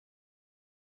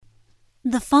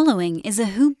The following is a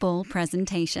Hoop Ball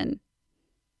presentation.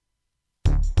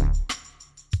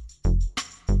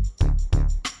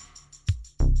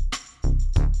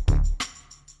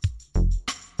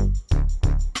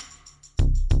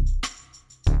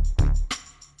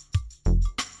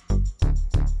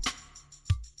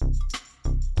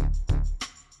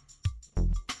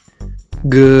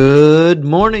 Good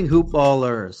morning, Hoop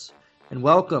Ballers, and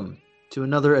welcome to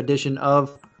another edition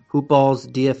of Hoop Balls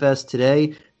DFS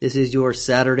Today. This is your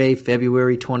Saturday,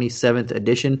 February 27th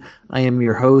edition. I am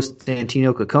your host,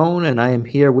 Santino Cacone, and I am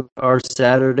here with our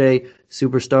Saturday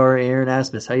superstar, Aaron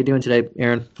Asmus. How you doing today,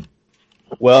 Aaron?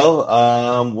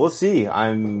 Well, we'll see.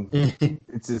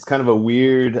 It's kind of a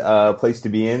weird place to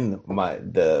be in.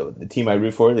 The team I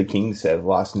root for, the Kings, have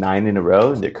lost 9 in a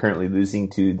row. They're currently losing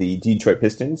to the Detroit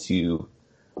Pistons, who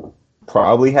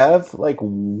probably have like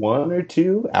one or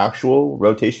two actual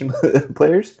rotation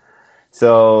players.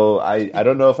 So I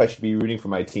don't know if I should be rooting for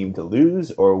my team to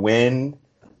lose or win.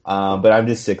 But I'm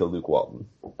just sick of Luke Walton.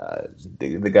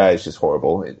 The guy is just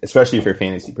horrible, especially for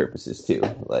fantasy purposes too.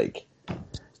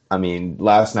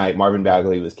 Last night Marvin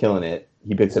Bagley was killing it.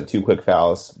 He picks up 2 quick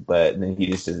fouls, but then he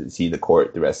just doesn't see the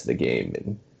court the rest of the game.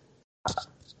 And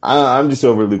I'm just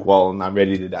over Luke Walton. I'm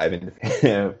ready to dive into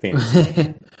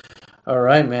fantasy. All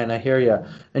right, man. I hear you.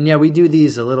 And yeah, we do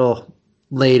these a little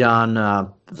late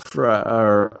on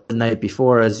for the night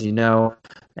before, as you know.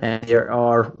 And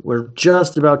we're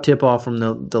just about tip off from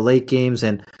the late games,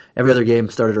 and every other game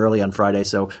started early on Friday.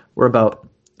 So we're about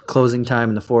closing time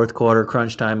in the fourth quarter,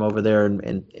 crunch time over there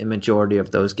in majority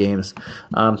of those games.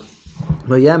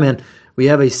 But yeah, man, we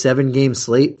have a 7-game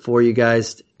slate for you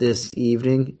guys this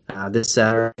evening, this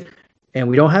Saturday. And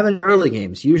we don't have any early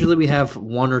games. Usually we have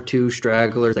 1 or 2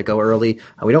 stragglers that go early.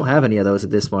 We don't have any of those at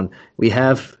this one. We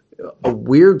have,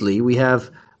 weirdly,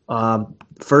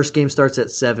 first game starts at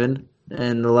 7,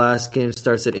 and the last game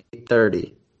starts at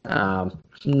 8:30.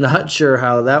 Not sure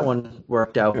how that one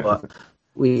worked out, but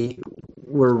we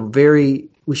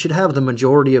should have the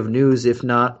majority of news, if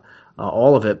not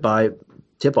all of it, by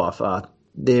tip-off.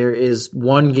 There is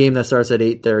one game that starts at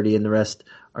 8:30, and the rest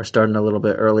are starting a little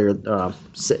bit earlier,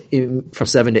 from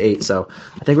 7 to 8. So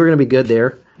I think we're going to be good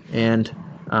there. And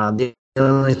the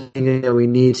only thing that we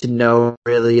need to know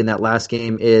really in that last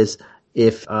game is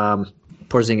if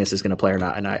Porzingis is going to play or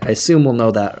not. And I assume we'll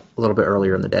know that a little bit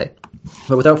earlier in the day.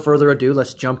 But without further ado,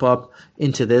 let's jump up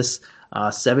into this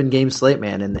 7-game slate,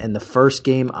 man. And the first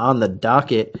game on the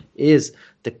docket is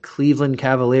the Cleveland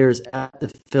Cavaliers at the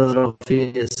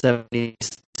Philadelphia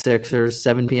 76ers,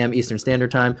 7 p.m. Eastern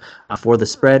Standard Time for the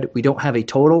spread. We don't have a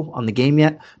total on the game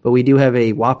yet, but we do have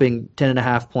a whopping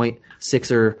 10.5-point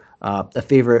Sixer, a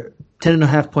favorite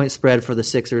 10.5-point spread for the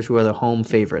Sixers, who are the home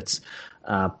favorites.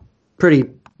 Pretty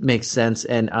makes sense.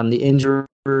 And on the injury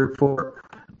report,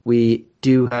 we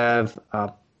do have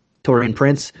Taurean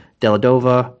Prince,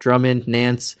 Deladova, Drummond,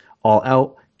 Nance, all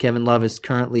out. Kevin Love is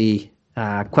currently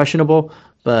questionable,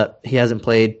 but he hasn't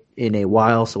played in a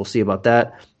while, so we'll see about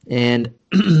that. And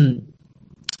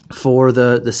for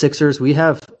the Sixers, we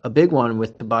have a big one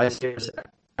with Tobias Harris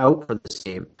out for this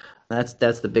game. That's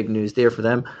the big news there for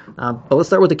them. But let's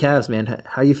start with the Cavs, man.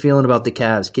 How are you feeling about the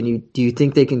Cavs? Do you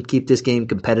think they can keep this game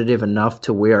competitive enough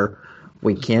to where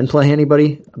we can play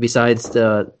anybody besides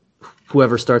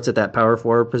whoever starts at that power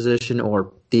forward position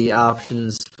or the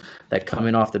options that come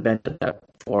in off the bench at that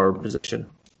forward position?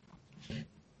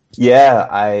 Yeah,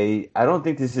 I don't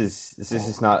think this is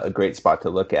just not a great spot to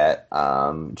look at.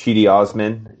 Chidi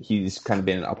Osman, he's kind of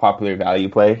been a popular value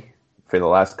play for the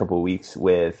last couple of weeks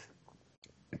with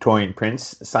Taurean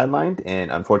Prince sidelined, and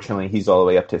unfortunately he's all the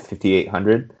way up to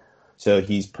 5,800. So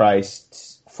he's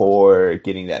priced for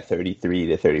getting that 33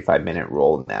 to 35 minute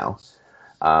role now.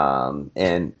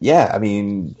 And yeah,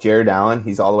 Jared Allen,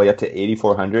 he's all the way up to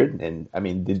 8,400, and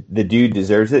the dude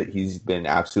deserves it. He's been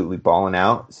absolutely balling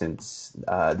out since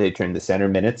they turned the center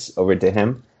minutes over to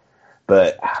him.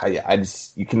 But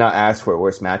you cannot ask for a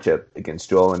worse matchup against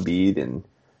Joel Embiid and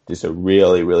just a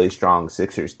really, really strong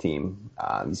Sixers team.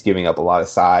 He's giving up a lot of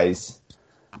size,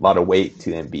 a lot of weight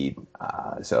to Embiid.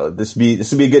 So this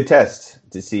will be a good test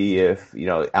to see if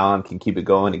Allen can keep it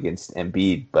going against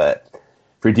Embiid, but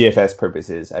for DFS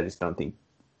purposes, I just don't think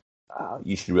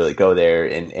you should really go there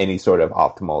in any sort of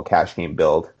optimal cash game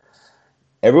build.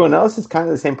 Everyone else is kind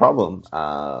of the same problem.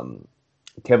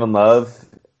 Kevin Love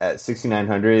at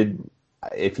 6,900,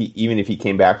 even if he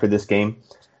came back for this game,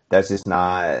 that's just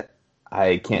not.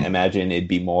 I can't imagine it'd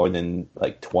be more than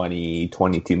like 20,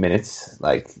 22 minutes.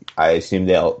 Like I assume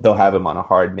they'll have him on a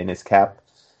hard minutes cap.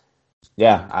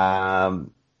 Yeah.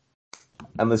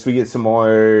 Unless we get some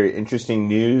more interesting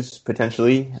news,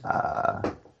 potentially,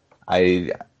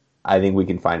 I I think we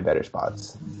can find better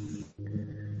spots.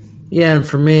 Yeah, and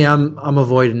for me, I'm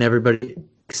avoiding everybody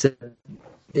except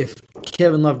if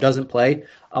Kevin Love doesn't play,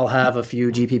 I'll have a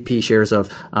few GPP shares of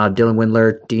Dylan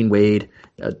Windler, Dean Wade,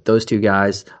 those two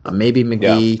guys, maybe Yeah.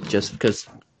 McGee, just because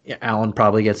Allen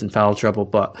probably gets in foul trouble,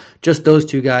 but just those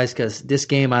two guys because this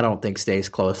game I don't think stays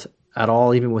close at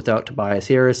all, even without Tobias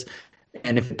Harris.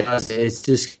 And if it does, it's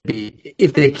just gonna be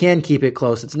if they can keep it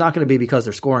close. It's not going to be because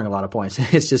they're scoring a lot of points.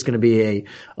 It's just going to be a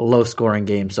low scoring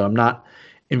game. So I'm not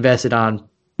invested on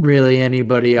really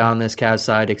anybody on this Cavs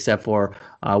side except for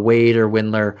Wade or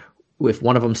Windler. If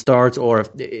one of them starts, or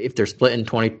if they're splitting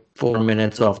 24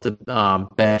 minutes off the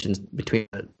bench and between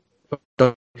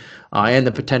and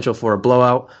the potential for a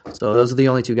blowout. So those are the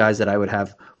only two guys that I would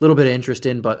have a little bit of interest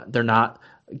in, but they're not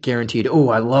guaranteed. Oh,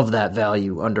 I love that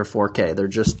value under 4K. They're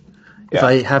just if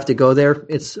I have to go there,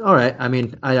 it's all right. I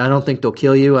mean, I don't think they'll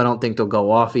kill you. I don't think they'll go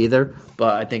off either,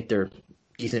 but I think they're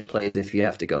decent plays if you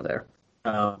have to go there.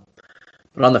 But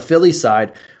on the Phillies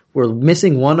side, we're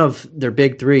missing one of their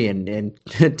big three, and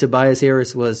Tobias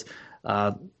Harris was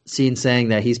seen saying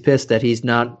that he's pissed that he's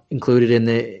not included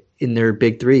in their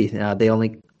big three. They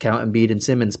only count Embiid and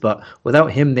Simmons, but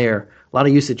without him there, a lot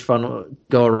of usage fun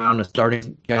go around a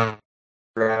starting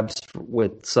grabs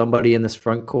with somebody in this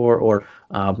front court or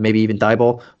maybe even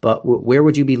Thibault. But where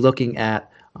would you be looking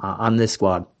at on this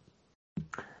squad?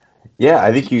 Yeah,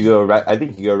 I think you go right. I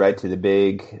think you go right to the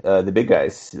big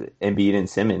guys, Embiid and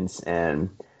Simmons, and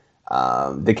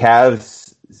the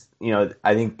Cavs.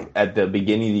 I think at the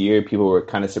beginning of the year, people were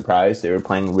kind of surprised. They were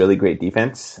playing really great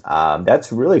defense.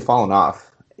 That's really fallen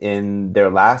off in their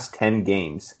last 10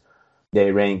 games.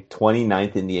 They ranked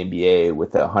 29th in the NBA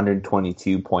with a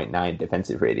 122.9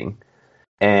 defensive rating.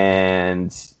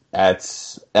 And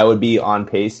that would be on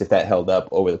pace if that held up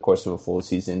over the course of a full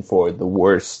season for the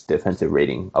worst defensive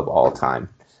rating of all time.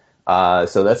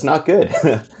 So that's not good.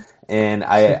 And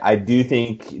I do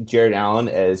think Jared Allen,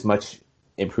 as much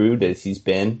improved as he's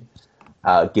been,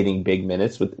 getting big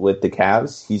minutes with the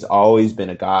Cavs, he's always been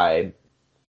a guy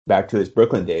back to his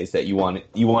Brooklyn days that you want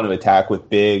to attack with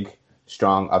big,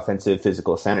 strong, offensive,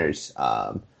 physical centers.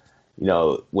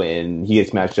 When he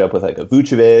gets matched up with like a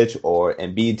Vucevic or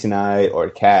Embiid tonight or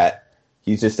Cat,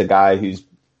 he's just a guy who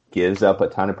gives up a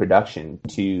ton of production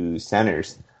to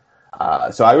centers.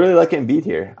 So I really like Embiid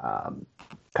here.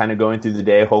 Kind of going through the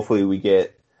day, hopefully we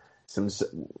get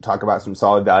talk about some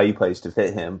solid value plays to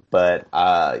fit him. But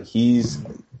he's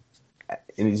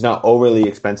not overly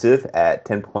expensive at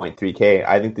 10.3K.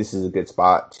 I think this is a good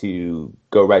spot to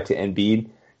go right to Embiid.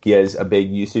 He has a big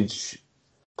usage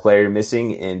player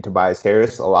missing in Tobias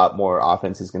Harris. A lot more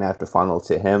offense is going to have to funnel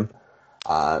to him.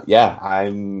 I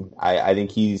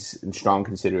think he's in strong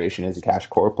consideration as a cash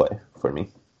core play for me.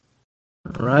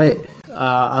 Right.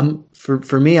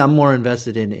 For me, I'm more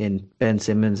invested in Ben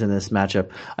Simmons in this matchup.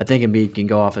 I think Embiid can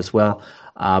go off as well,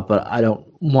 but I don't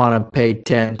want to pay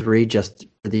 10-3 just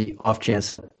for the off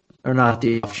chance, or not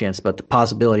the off chance, but the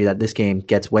possibility that this game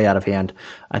gets way out of hand.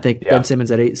 I think Ben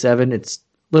Simmons at 8-7, it's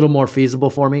little more feasible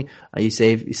for me. You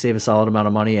save a solid amount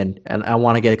of money, and I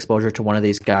want to get exposure to one of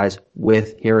these guys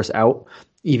with Harris out,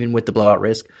 even with the blowout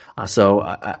risk. So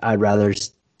I'd rather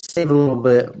save a little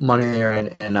bit of money there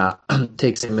and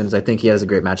take Simmons. I think he has a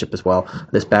great matchup as well.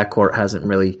 This backcourt hasn't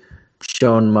really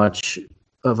shown much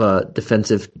of a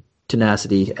defensive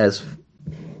tenacity as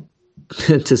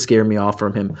to scare me off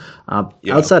from him.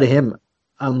 Outside of him,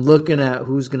 I'm looking at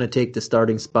who's going to take the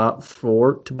starting spot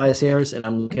for Tobias Harris, and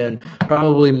I'm looking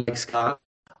probably Mike Scott.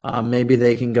 Maybe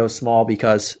they can go small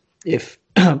because if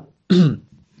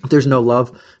there's no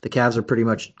love, the Cavs are pretty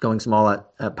much going small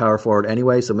at power forward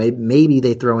anyway. So maybe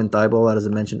they throw in Thibault, as I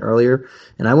mentioned earlier,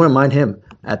 and I wouldn't mind him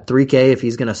at 3K if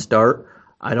he's going to start.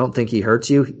 I don't think he hurts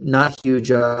you. Not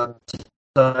huge upside,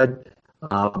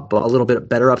 but a little bit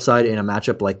better upside in a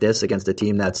matchup like this against a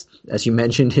team that's, as you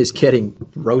mentioned, is getting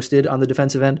roasted on the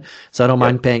defensive end. So I don't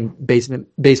mind paying basement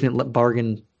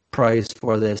bargain price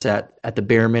for this at the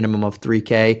bare minimum of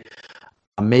 3K.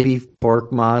 Maybe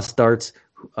Borkma starts.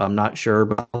 I'm not sure,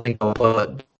 but I think I'll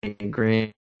put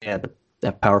Green at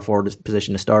that power forward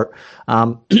position to start.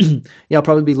 I'll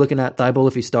probably be looking at Thibault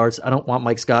if he starts. I don't want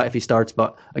Mike Scott if he starts,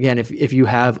 but again, if you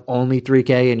have only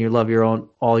 3K and you love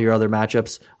all your other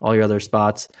matchups, all your other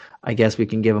spots, I guess we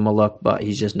can give him a look, but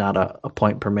he's just not a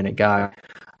point per minute guy.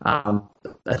 I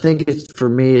think for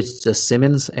me, it's just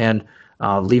Simmons and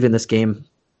leaving this game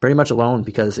pretty much alone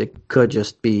because it could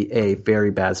just be a very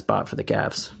bad spot for the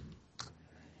Cavs.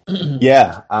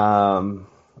 Yeah,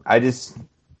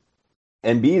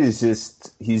 Embiid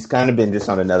is he's kind of been just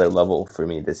on another level for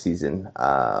me this season.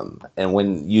 And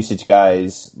when usage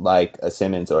guys like a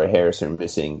Simmons or a Harris are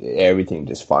missing, everything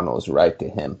just funnels right to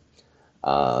him.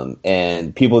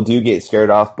 And people do get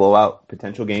scared off blowout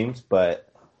potential games, but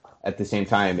at the same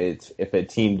time, if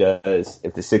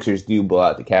the Sixers do blow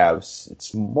out the Cavs,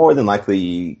 it's more than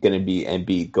likely going to be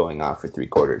Embiid going off for 3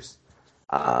 quarters.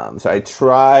 So I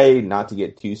try not to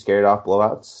get too scared off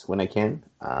blowouts when I can.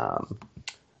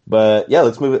 But yeah,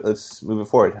 let's move it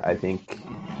forward. I think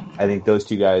those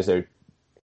two guys are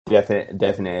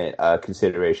definite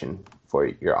consideration for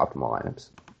your optimal lineups.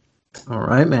 All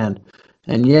right, man.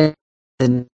 And yeah,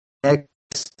 the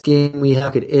next game we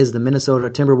have is the Minnesota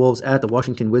Timberwolves at the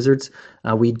Washington Wizards.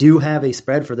 We do have a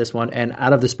spread for this one, and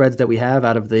out of the spreads that we have,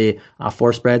 out of the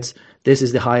 4 spreads, this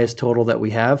is the highest total that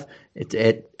we have. It's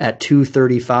at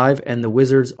 235, and the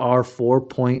Wizards are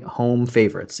 4-point home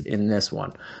favorites in this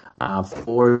one.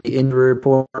 For the injury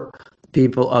report,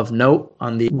 people of note,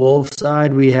 on the Wolves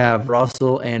side, we have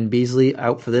Russell and Beasley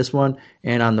out for this one,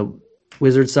 and on the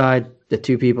Wizards side, the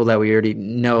 2 people that we already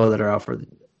know that are out for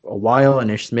a while,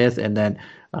 Anish Smith, and then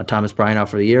Thomas Bryant out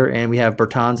for the year, and we have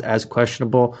Bertans as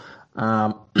questionable.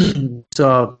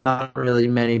 So not really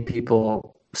many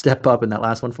people step up in that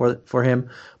last one for him.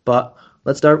 But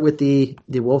let's start with the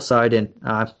Wolves side, and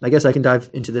I guess I can dive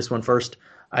into this one first.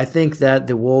 I think that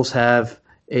the Wolves have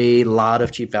a lot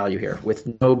of cheap value here with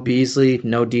no Beasley,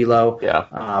 no D'Lo.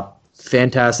 Yeah.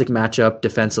 Fantastic matchup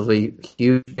defensively,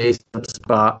 huge base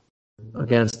spot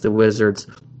against the Wizards.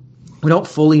 We don't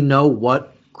fully know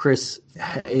what Chris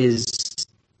is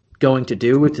going to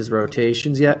do with his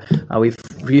rotations yet.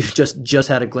 We've just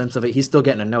had a glimpse of it. He's still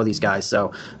getting to know these guys,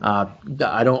 so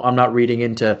I'm not reading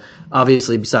into,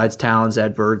 obviously, besides Towns,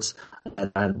 Edwards,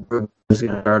 and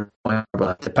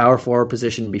but the power forward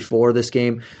position before this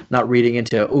game, not reading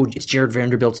into, it's Jared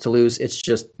Vanderbilt's to lose. It's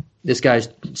just this guy's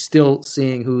still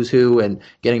seeing who's who and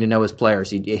getting to know his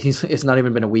players. It's not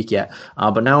even been a week yet.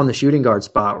 But now in the shooting guard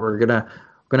spot, we're gonna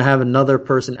have another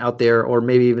person out there, or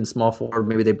maybe even small forward.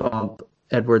 Maybe they bump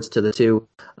Edwards to the 2.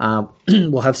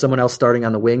 We'll have someone else starting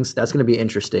on the wings. That's going to be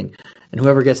interesting. And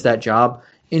whoever gets that job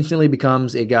instantly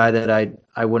becomes a guy that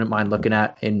I wouldn't mind looking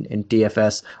at in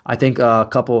DFS. I think a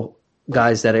couple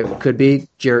guys that it could be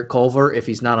Jarrett Culver, if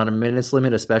he's not on a minutes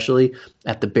limit, especially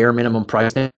at the bare minimum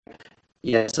price tag.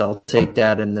 Yes, I'll take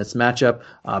that in this matchup.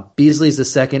 Beasley's has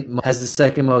the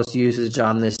second most usage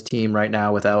on this team right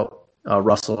now without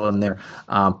Russell in there.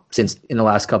 Since in the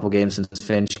last couple games since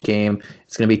Finch came,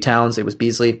 it's going to be Towns. It was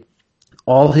Beasley.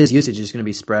 All his usage is going to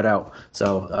be spread out.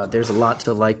 So there's a lot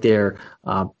to like there.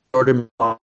 Jordan,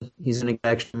 he's going to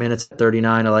get extra minutes at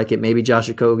 39. I like it. Maybe Josh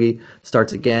Okogie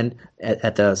starts again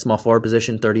at the small forward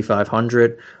position,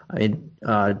 3,500.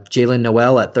 Jalen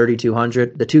Noel at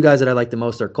 3,200. The 2 guys that I like the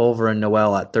most are Culver and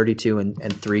Noel at 32 and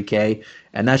 3K.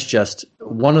 And that's just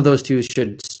one of those 2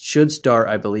 should start,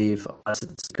 I believe, unless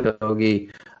it's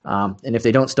Okogie. And if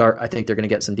they don't start, I think they're going to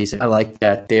get some decent. I like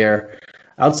that there.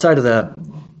 Outside of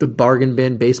the bargain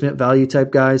bin basement value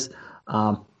type guys,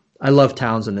 I love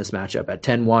Towns in this matchup at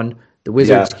 10-1. The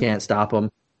Wizards can't stop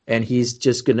him, and he's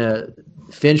just gonna.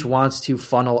 Finch wants to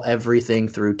funnel everything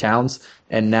through Towns,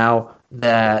 and now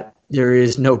that there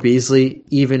is no Beasley,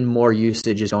 even more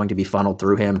usage is going to be funneled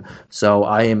through him. So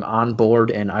I am on board,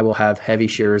 and I will have heavy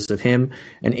shares of him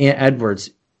and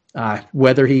Edwards.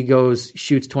 Whether he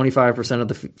shoots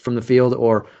 25% from the field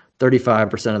or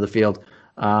 35% of the field.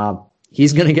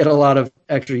 He's going to get a lot of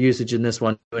extra usage in this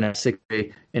one. In a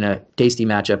 6-3 in a tasty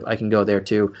matchup, I can go there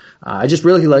too. I just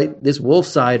really like this Wolves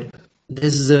side.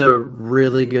 This is a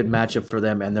really good matchup for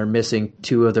them, and they're missing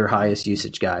 2 of their highest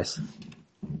usage guys.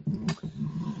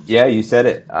 Yeah, you said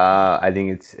it. I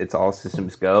think it's all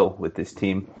systems go with this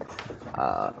team.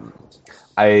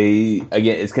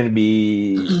 It's going to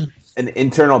be an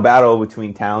internal battle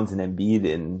between Towns and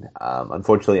Embiid, and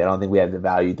unfortunately, I don't think we have the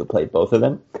value to play both of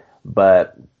them.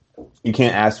 But you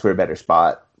can't ask for a better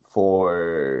spot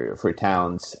for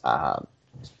Towns.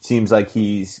 Seems like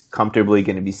he's comfortably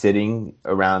going to be sitting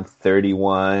around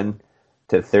 31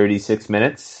 to 36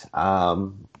 minutes.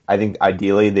 I think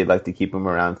ideally they'd like to keep him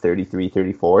around 33,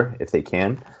 34 if they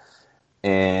can.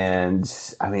 And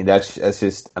I mean, that's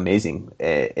just amazing.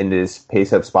 In this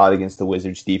pace-up spot against the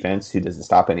Wizards defense, who doesn't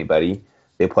stop anybody,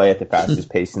 they play at the fastest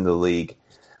pace in the league.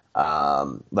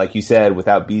 Like you said,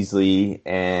 without Beasley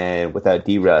and without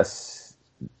D-Russ,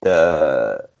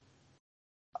 the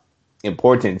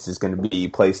importance is going to be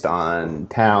placed on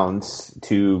Towns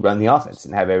to run the offense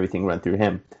and have everything run through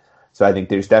him. So I think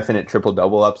there's definite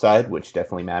triple-double upside, which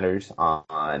definitely matters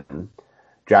on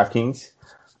DraftKings.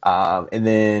 And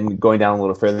then going down a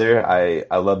little further,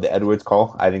 I love the Edwards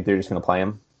call. I think they're just going to play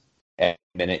him at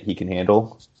a minute he can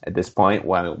handle at this point.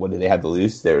 What do they have to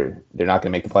lose? They're not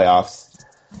going to make the playoffs.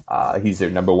 He's their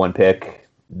number one pick.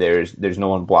 There's no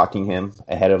one blocking him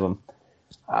ahead of him.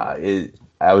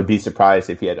 I would be surprised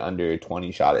if he had under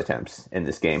 20 shot attempts in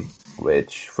this game,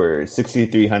 which for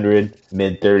 6,300,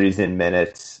 mid-30s in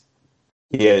minutes,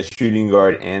 he has shooting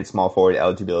guard and small forward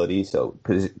eligibility, so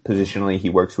positionally he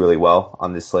works really well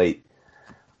on this slate.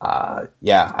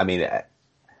 Yeah, I mean,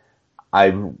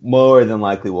 I more than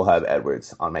likely will have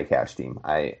Edwards on my cash team.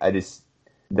 I just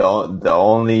the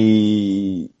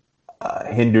only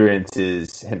hindrance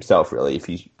is himself, really,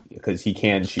 because he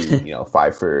can shoot,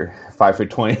 5 for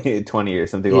 20 or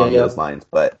something along those lines.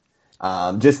 But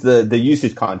just the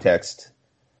usage context,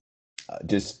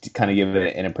 just to kind of give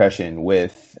it an impression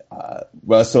with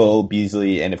Russell,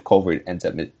 Beasley, and if Culver ends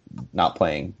up not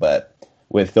playing. But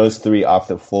with those three off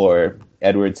the floor,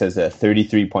 Edwards has a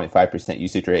 33.5%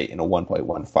 usage rate and a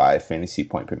 1.15 fantasy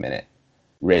point per minute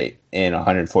rate in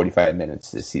 145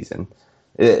 minutes this season.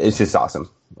 It's just awesome.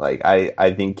 Like,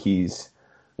 I think he's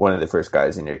one of the first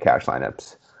guys in your cash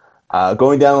lineups.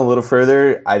 Going down a little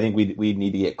further, I think we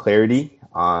need to get clarity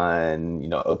on,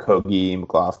 Okogie,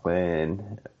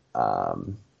 McLaughlin,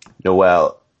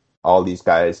 Noel, all these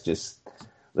guys.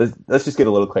 Let's just get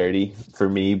a little clarity for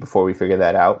me before we figure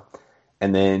that out.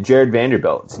 And then Jared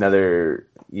Vanderbilt, it's another.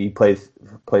 He played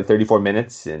 34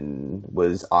 minutes and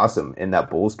was awesome in that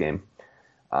Bulls game.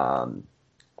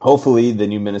 Hopefully, the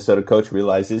new Minnesota coach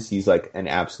realizes he's like an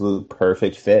absolute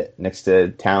perfect fit next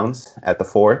to Towns at the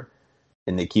 4,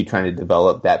 and they keep trying to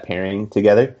develop that pairing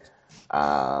together.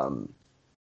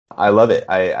 I love it.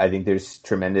 I think there's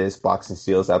tremendous blocks and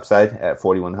steals upside at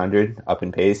 4,100 up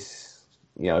in pace.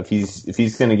 If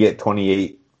he's going to get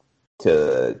 28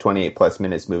 to 28 plus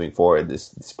minutes moving forward,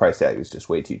 this price tag is just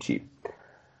way too cheap.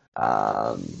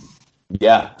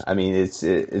 Yeah, I mean, it's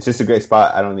just a great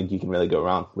spot. I don't think you can really go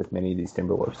wrong with many of these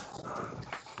Timberwolves.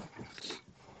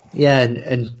 Yeah,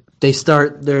 and they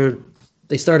start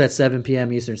at 7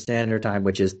 p.m. Eastern Standard Time,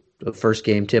 which is the first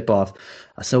game tip-off.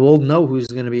 So we'll know who's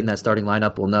going to be in that starting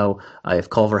lineup. We'll know if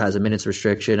Culver has a minutes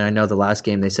restriction. I know the last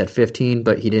game they said 15,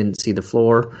 but he didn't see the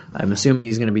floor. I'm assuming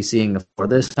he's going to be seeing the floor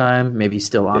this time. Maybe he's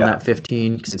still on that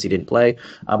 15 since he didn't play.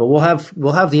 But we'll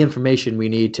have the information we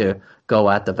need to go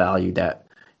at the value that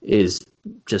is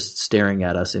just staring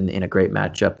at us in a great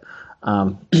matchup.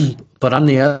 But on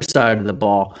the other side of the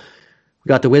ball, we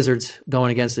got the Wizards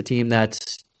going against a team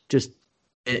that's just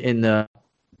in the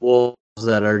Wolves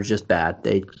that are just bad.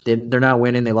 They're not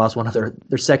winning. They lost one of their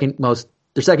second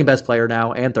best player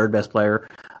now and third best player.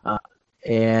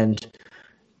 And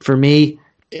for me,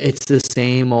 it's the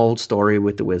same old story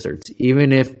with the Wizards.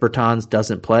 Even if Bertans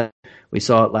doesn't play, we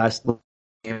saw it last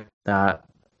game that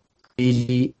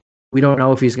we don't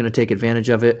know if he's going to take advantage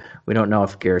of it. We don't know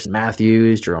if Garrison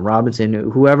Matthews, Jerome Robinson,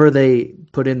 whoever they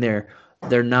put in there,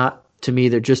 they're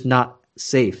just not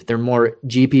safe. They're more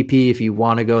GPP if you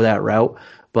want to go that route.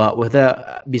 But with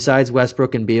that, besides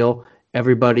Westbrook and Beal,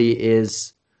 everybody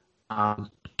is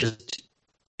just,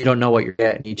 you don't know what you're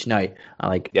getting each night.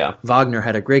 Wagner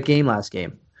had a great game last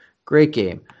game. Great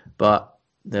game. But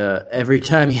every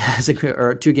time he has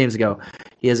or 2 games ago,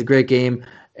 he has a great game,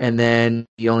 and then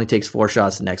he only takes 4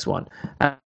 shots the next one.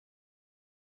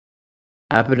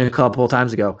 Happened a couple of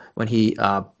times ago when he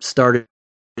started,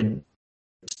 and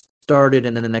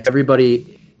then the next,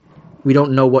 everybody, we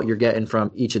don't know what you're getting from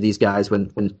each of these guys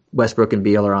when Westbrook and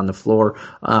Beal are on the floor.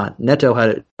 Neto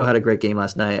had a great game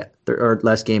last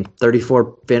game,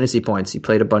 34 fantasy points. He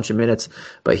played a bunch of minutes,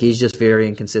 but he's just very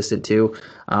inconsistent too.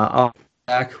 I'll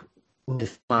back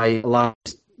with a lot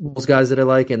of those guys that I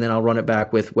like, and then I'll run it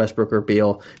back with Westbrook or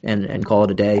Beal and call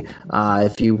it a day.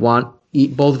 If you want,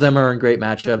 both of them are in great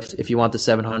matchups. If you want the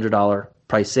 $700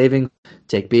 price saving,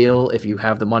 take Beal. If you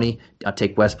have the money,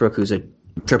 take Westbrook, who's a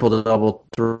triple-double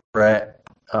threat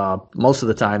most of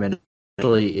the time, and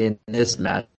actually in this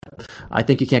match, I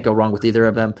think you can't go wrong with either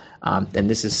of them. And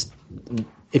this is,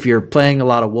 if you're playing a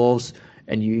lot of Wolves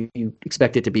and you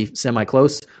expect it to be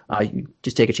semi-close, you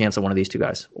just take a chance on one of these 2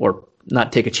 guys, or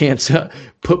not take a chance,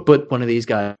 put one of these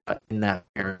guys in that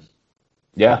pair.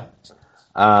 Yeah.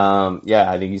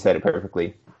 I think you said it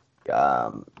perfectly.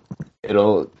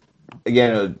 It'll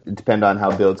depend on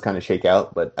how builds kind of shake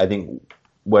out, but I think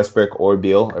Westbrook or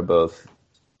Beal are both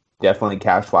definitely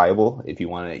cash viable if you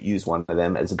want to use one of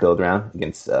them as a build round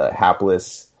against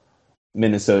hapless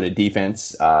Minnesota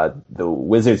defense. The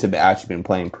Wizards have actually been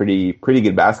playing pretty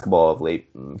good basketball of late.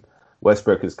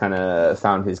 Westbrook has kind of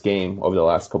found his game over the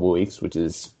last couple of weeks, which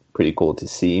is pretty cool to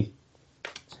see.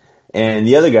 And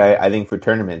the other guy, I think for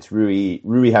tournaments, Rui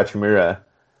Hachimura,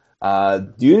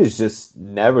 dude is just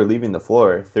never leaving the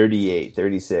floor. 38,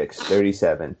 36,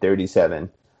 37, 37.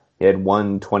 He had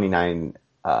one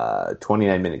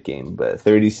 29-minute game, but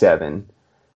 37,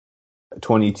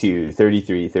 22,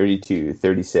 33, 32,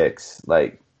 36.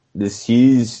 Like this,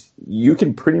 you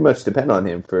can pretty much depend on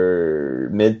him for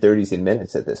mid-30s in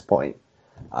minutes at this point.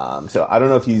 So I don't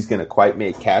know if he's going to quite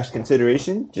make cash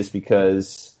consideration just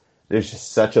because there's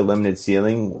just such a limited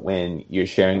ceiling when you're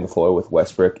sharing the floor with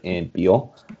Westbrook and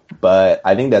Beal. But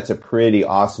I think that's a pretty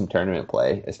awesome tournament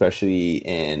play, especially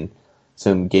in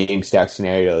some game stack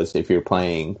scenarios. If you're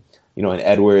playing, an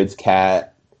Edwards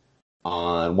Cat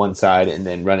on one side and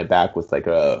then run it back with like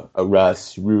a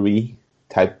Russ Rui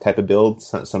type of build,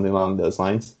 something along those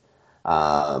lines.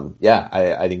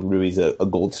 I think Rui's a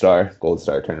gold star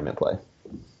tournament play.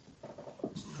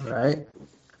 Right.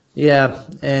 Yeah,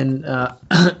 and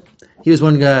he was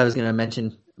one guy I was going to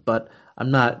mention, but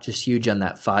I'm not just huge on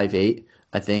that 5'8".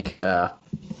 I think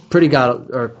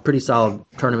pretty solid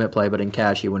tournament play, but in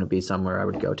cash he wouldn't be somewhere I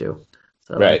would go to.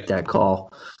 So I like that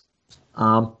call.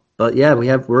 But yeah,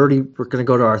 we're going to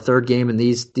go to our third game, and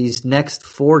these next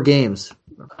four games,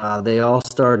 they all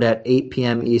start at 8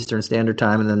 p.m. Eastern Standard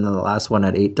Time, and then the last one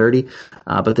at 8:30.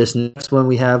 But this next one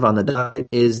we have on the docket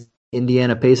is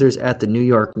Indiana Pacers at the New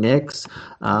York Knicks,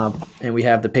 and we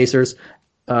have the Pacers.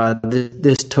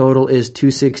 This total is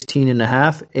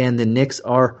 216.5, and the Knicks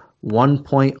are 1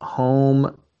 point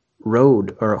home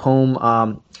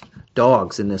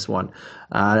dogs in this one.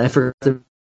 I forgot to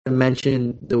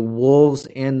mention the Wolves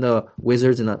and the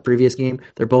Wizards in the previous game.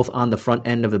 They're both on the front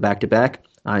end of the back-to-back.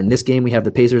 In this game, we have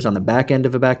the Pacers on the back end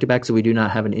of a back-to-back, so we do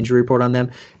not have an injury report on them.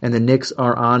 And the Knicks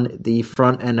are on the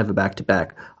front end of a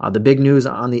back-to-back. The big news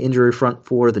on the injury front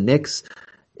for the Knicks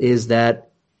is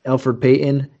that Elfrid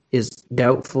Payton is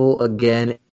doubtful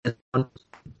again.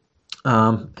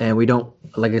 And we don't,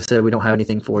 like I said, we don't have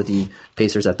anything for the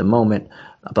Pacers at the moment.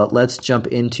 But let's jump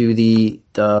into the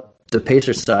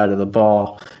Pacers side of the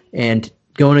ball, and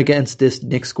going against this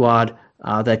Knicks squad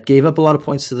that gave up a lot of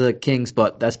points to the Kings,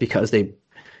 but that's because make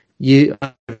you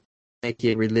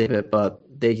relive it, but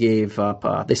they gave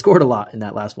up. They scored a lot in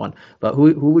that last one. But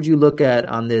who would you look at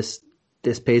on this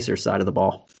Pacers side of the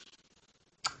ball?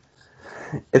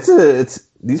 It's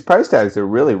these price tags are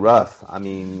really rough. I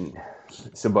mean,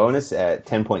 Sabonis at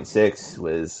 10.6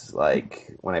 was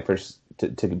like, when I first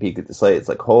took a peek at the slate, it's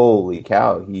like, holy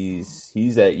cow, he's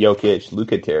at Jokic,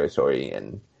 Luka territory,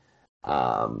 and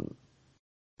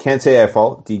can't say I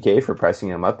fault DK for pricing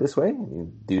him up this way. I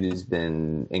mean, dude has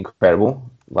been incredible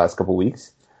the last couple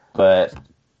weeks, but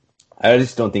I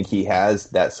just don't think he has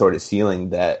that sort of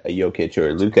ceiling that a Jokic or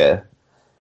a Luka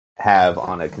have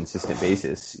on a consistent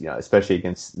basis, especially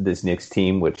against this Knicks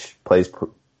team, which plays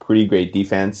pretty great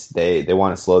defense. They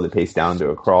want to slow the pace down to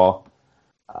a crawl.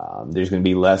 There's going to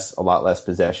be a lot less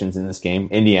possessions in this game.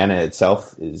 Indiana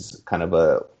itself is kind of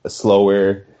a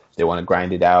slower. They want to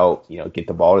grind it out, get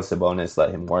the ball to Sabonis,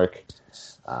 let him work.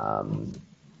 I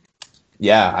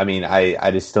mean,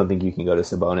 I just don't think you can go to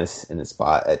Sabonis in the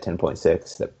spot at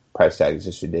 10.6. The price tag is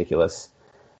just ridiculous.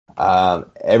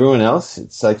 Everyone else,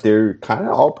 it's like they're kind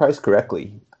of all priced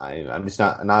correctly. I'm just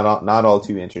not all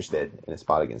too interested in a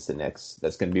spot against the Knicks.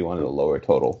 That's going to be one of the lower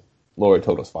total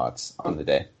spots on the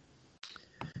day.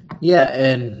 Yeah,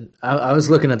 and I was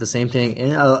looking at the same thing,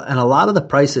 and a lot of the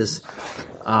prices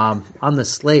on the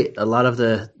slate, a lot of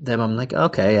them I'm like,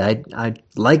 okay, I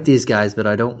like these guys, but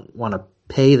I don't want to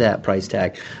pay that price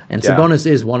tag. And Sabonis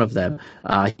is one of them.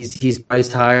 He's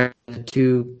priced higher than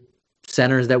two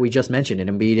centers that we just mentioned, in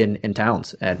Embiid and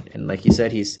Towns, and like you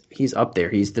said, he's up there.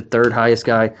 He's the third highest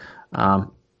guy,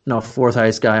 fourth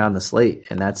highest guy on the slate,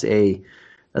 and that's a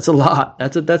lot.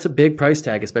 That's a big price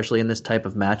tag, especially in this type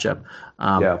of matchup.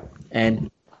 And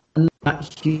I'm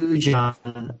not huge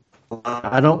on.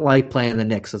 I don't like playing the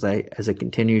Knicks, as I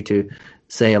continue to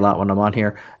say a lot when I'm on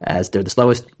here, as they're the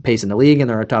slowest pace in the league and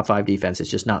they're a top 5 defense. It's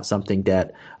just not something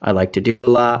that I like to do a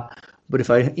lot. But if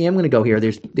I am going to go here,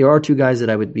 there are two guys that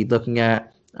I would be looking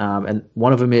at, and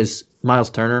one of them is Miles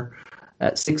Turner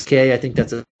at $6K. I think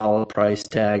that's a solid price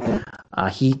tag.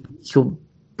 He'll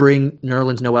bring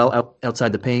Nerlens Noel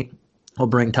outside the paint. He'll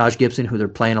bring Taj Gibson, who they're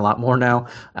playing a lot more now,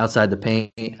 outside the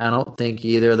paint. I don't think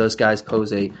either of those guys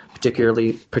pose a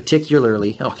particularly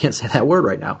I can't say that word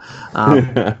right now,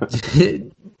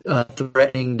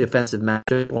 threatening defensive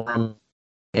matchup for him.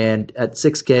 And at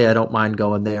 6K, I don't mind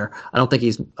going there. I don't think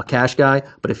he's a cash guy,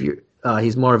 but if you're,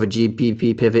 he's more of a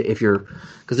GPP pivot.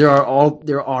 Because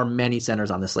there are many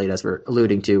centers on the slate, as we're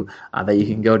alluding to, that you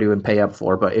can go to and pay up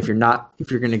for. But if you're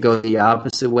going to go the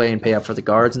opposite way and pay up for the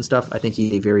guards and stuff, I think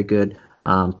he's a very good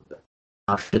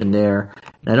option there.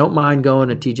 And I don't mind going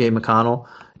to TJ McConnell.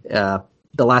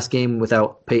 The last game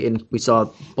without Peyton, we saw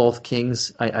both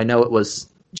Kings. I know it was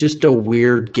just a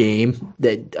weird game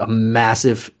that a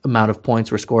massive amount of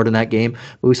points were scored in that game.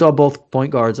 But we saw both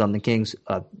point guards on the Kings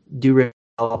do really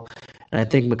well. And I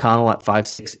think McConnell at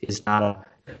 5'6" is not a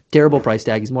terrible price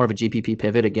tag. He's more of a GPP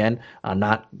pivot again.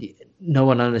 No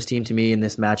one on his team to me in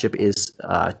this matchup is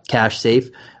cash safe,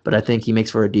 but I think he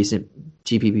makes for a decent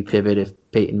GPP pivot if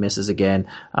Peyton misses again.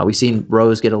 We've seen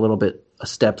Rose get a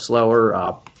step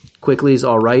slower. Quickly is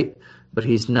all right, but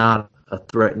he's not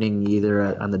threatening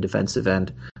either on the defensive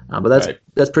end. But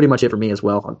that's pretty much it for me as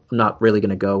well. I'm not really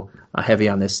going to go heavy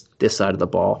on this side of the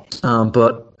ball.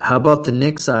 But how about the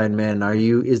Knicks side, man?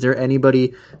 Is there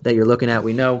anybody that you're looking at?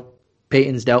 We know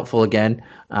Peyton's doubtful again,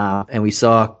 and we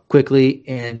saw Quickly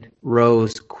and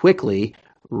Rose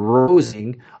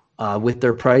rosing with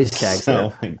their price tags.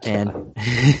 Oh my God. And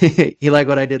you like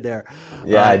what I did there?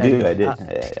 Yeah, I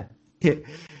did. Yeah.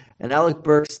 And Alec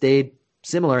Burks stayed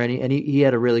similar, and he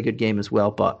had a really good game as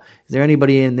well. But is there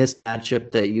anybody in this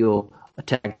matchup that you'll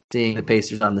attack seeing the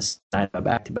Pacers on the side of a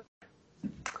back-to-back?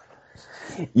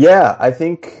 Yeah, I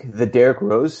think the Derrick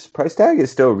Rose price tag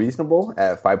is still reasonable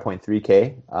at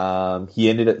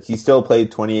 5.3K. He still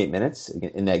played 28 minutes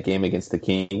in that game against the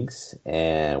Kings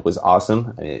and was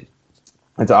awesome. I mean,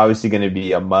 it's obviously going to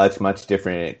be a much, much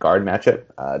different guard matchup.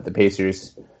 The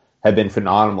Pacers have been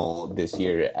phenomenal this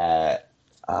year at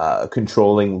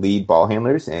controlling lead ball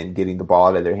handlers and getting the ball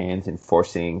out of their hands and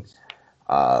forcing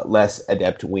less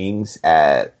adept wings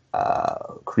at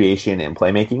creation and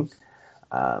playmaking.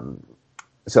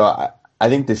 So I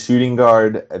think the shooting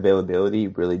guard availability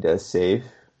really does save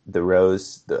the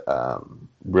Rose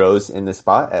in the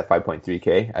spot at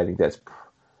 5.3K. I think that's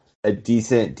a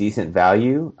decent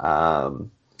value.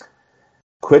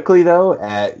 Quickly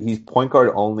though, he's point guard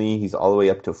only. He's all the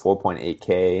way up to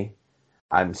 4.8K.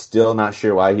 I'm still not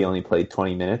sure why he only played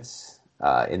 20 minutes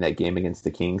in that game against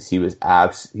the Kings. He was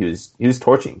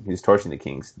torching. He was torching the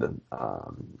Kings.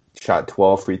 Shot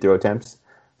 12 free throw attempts.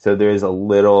 So there is a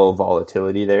little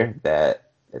volatility there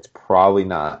that it's probably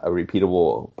not a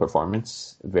repeatable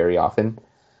performance very often.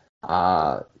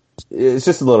 It's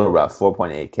just a little rough,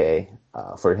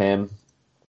 4.8K for him.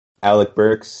 Alec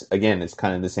Burks, again, it's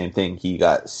kind of the same thing. He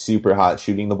got super hot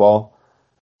shooting the ball.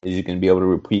 Is he going to be able to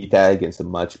repeat that against a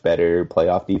much better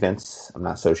playoff defense? I'm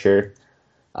not so sure.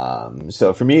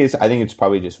 So for me, I think it's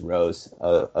probably just Rose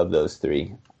of those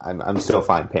three. I'm still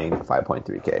fine paying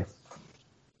 5.3K.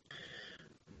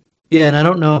 Yeah, and I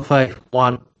don't know if I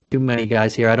want too many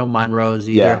guys here. I don't mind Rose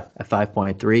either at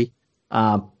 5.3.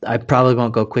 I probably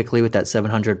won't go quickly with that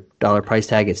 $700 price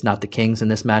tag. It's not the Kings in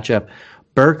this matchup.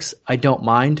 Burks, I don't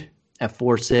mind at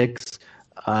 4.6.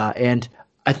 And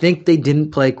I think they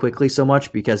didn't play quickly so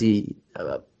much because he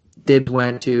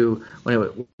when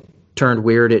it turned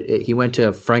weird, he went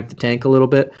to Frank the Tank a little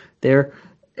bit there.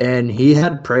 And he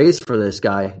had praise for this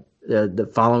guy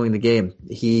the following the game.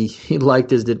 He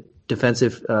liked his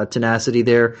defensive tenacity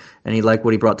there, and he liked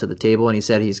what he brought to the table, and he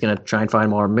said he's going to try and find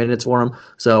more minutes for him.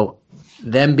 So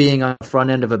them being on the front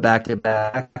end of a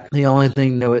back-to-back, the only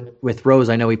thing with Rose,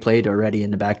 I know he played already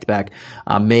in the back-to-back,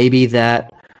 maybe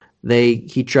that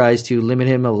he tries to limit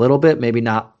him a little bit, maybe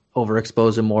not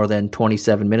overexpose him more than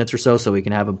 27 minutes or so we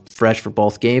can have him fresh for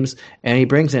both games, and he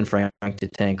brings in Frank to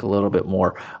tank a little bit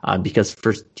more because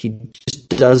first he just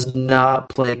does not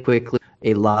play quickly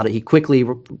a lot. He quickly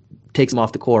takes him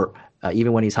off the court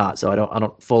even when he's hot, so I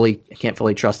can't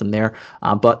fully trust him there.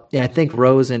 But yeah, I think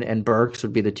Rose and Burks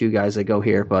would be the two guys that go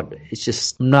here, but it's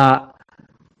just not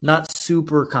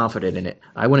super confident in it.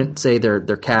 I wouldn't say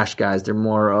they're cash guys. They're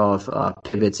more of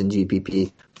pivots in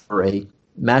GPP for a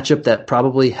matchup that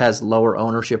probably has lower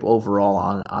ownership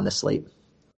overall on the slate.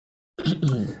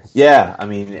 Yeah, I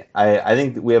mean, I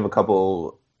think we have a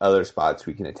couple other spots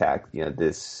we can attack.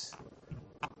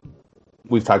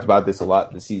 We've talked about this a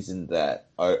lot this season, that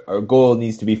our goal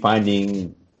needs to be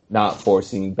finding, not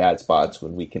forcing bad spots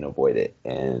when we can avoid it.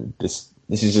 And this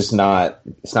is just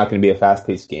it's not going to be a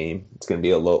fast-paced game. It's going to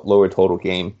be a lower total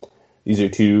game. These are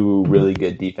two really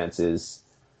good defenses.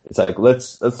 It's like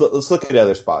let's look at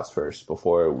other spots first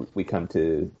before we come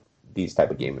to these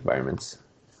type of game environments.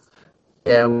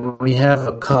 Yeah, we have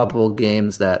a couple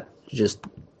games that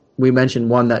we mentioned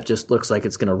one that just looks like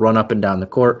it's going to run up and down the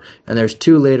court, and there's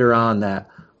two later on that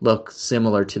look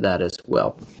similar to that as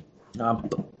well.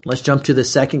 Let's jump to the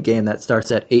second game that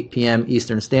starts at 8 p.m.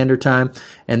 Eastern Standard Time,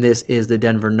 and this is the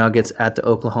Denver Nuggets at the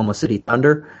Oklahoma City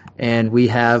Thunder, and we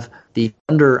have the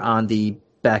Thunder on the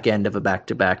back end of a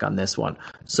back-to-back on this one.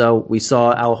 So we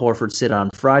saw Al Horford sit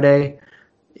on Friday.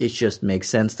 it just makes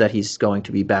sense that he's going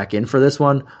to be back in for this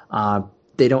one.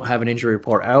 They don't have an injury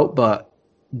report out, but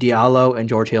Diallo and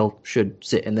George Hill should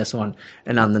sit in this one.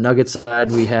 And on the Nuggets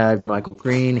side, we have Michael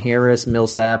Green, Harris,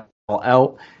 Millsap all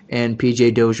out, and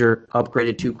PJ Dozier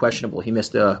upgraded to questionable. He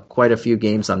missed quite a few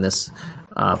games on this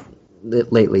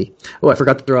lately. Oh, I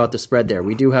forgot to throw out the spread there.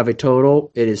 We do have a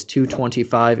total. It is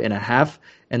 225.5,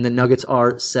 and the Nuggets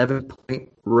are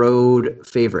 7-point road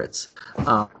favorites.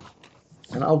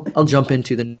 And I'll jump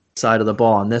into the side of the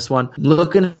ball on this one.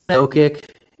 Looking at Jokic,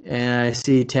 and I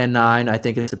see 10-9. I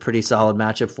think it's a pretty solid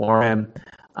matchup for him.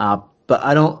 But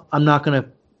I'm not going to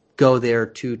go there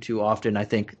too often. I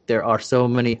think there's so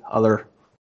many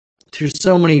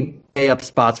pay up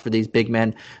spots for these big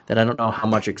men that I don't know how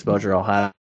much exposure I'll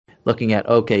have. Looking at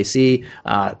OKC,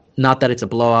 not that it's a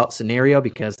blowout scenario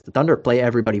because the Thunder play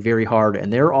everybody very hard,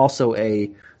 and they're also a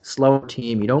slower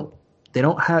team. They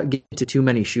don't get into too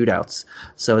many shootouts,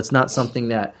 so it's not something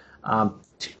that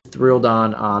thrilled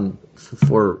on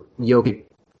for Jokic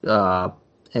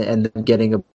and then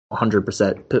getting a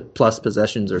 100% plus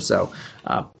possessions or so.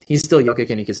 He's still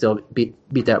Jokic and he can still beat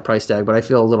that price tag, but I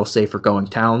feel a little safer going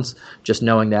Towns, just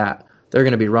knowing that they're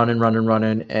going to be running,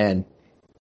 and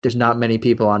there's not many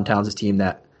people on Towns' team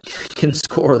that can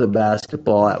score the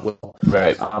basketball at will.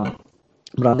 Right.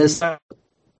 But on this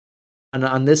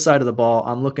side of the ball,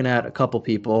 I'm looking at a couple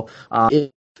people.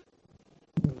 If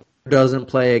doesn't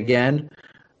play again,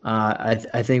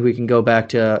 I think we can go back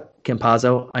to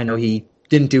Campazzo. I know he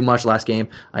didn't do much last game.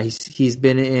 He's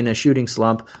been in a shooting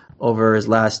slump over his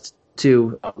last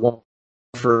two, 1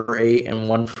 for 8 and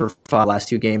 1 for 5 last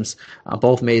 2 games.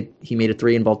 He made a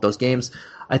 3 in both those games.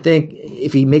 I think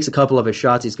if he makes a couple of his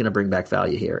shots, he's going to bring back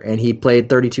value here. And he played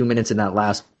 32 minutes in that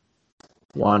last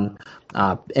one,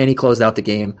 and he closed out the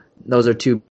game. Those are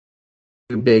two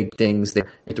big things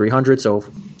there. 300, so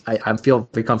I feel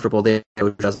very comfortable that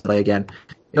Dozier doesn't play again.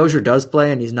 Dozier does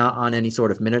play, and he's not on any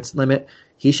sort of minutes limit.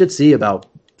 He should see about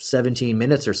 17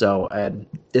 minutes or so. And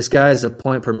this guy is a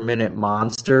point-per-minute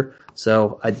monster,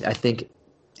 so I think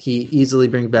he easily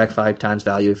brings back 5 times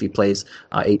value if he plays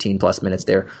 18-plus minutes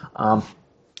there.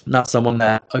 Not someone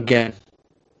that I'm going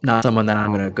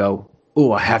to go,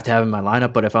 I have to have in my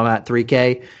lineup, but if I'm at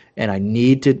 3K and I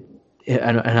need to,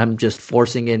 and I'm just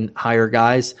forcing in higher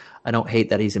guys, I don't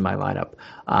hate that he's in my lineup.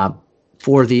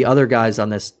 For the other guys on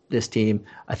this team,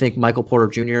 I think Michael Porter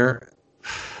Jr.,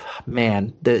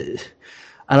 man,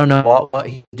 I don't know what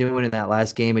he's doing in that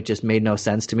last game. It just made no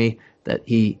sense to me that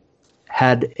he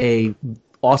had a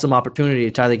awesome opportunity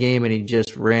to tie the game and he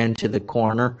just ran to the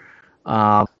corner.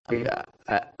 I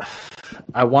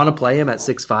want to play him at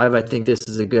 6'5". I think this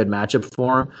is a good matchup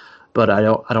for him, but I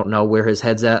don't know where his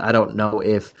head's at. I don't know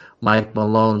if Mike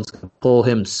Malone's going to pull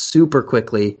him super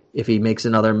quickly if he makes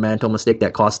another mental mistake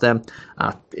that costs them.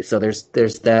 So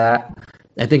there's that.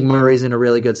 I think Murray's in a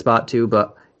really good spot too,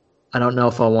 but I don't know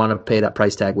if I want to pay that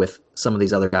price tag with some of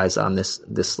these other guys on this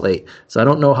slate. So I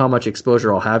don't know how much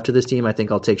exposure I'll have to this team. I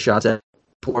think I'll take shots at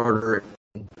Porter,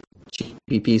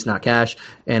 GPPs, not cash,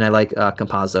 and I like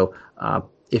Campazzo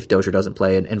if Dozier doesn't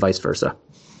play, and vice versa.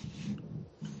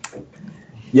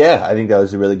 Yeah, I think that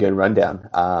was a really good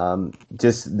rundown.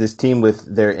 Just this team with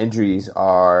their injuries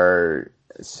are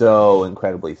so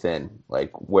incredibly thin.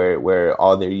 Like where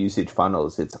all their usage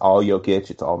funnels, it's all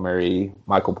Jokic, it's all Murray,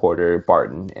 Michael Porter,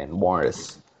 Barton, and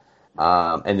Morris.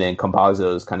 And then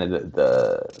Campazzo is kind of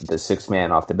the sixth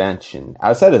man off the bench. And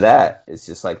outside of that, it's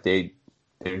just like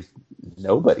there's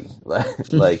nobody.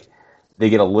 Like they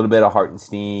get a little bit of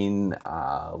Hartenstein,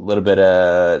 a little bit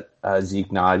of Zeke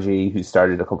Naji, who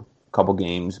started a couple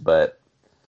games, but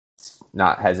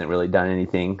hasn't really done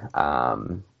anything.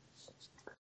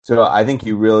 So I think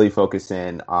you really focus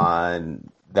in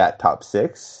on that top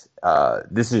 6.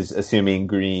 This is assuming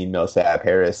Green, Millsap,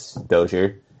 Harris,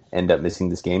 Dozier end up missing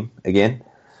this game again.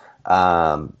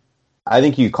 I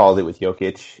think you called it with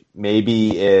Jokic.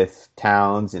 Maybe if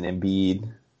Towns and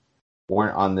Embiid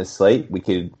weren't on this slate, we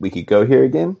could go here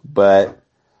again, but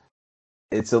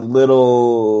it's a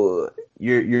little.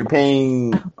 You're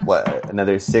paying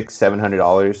another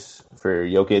 $600-700 for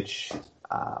Jokic.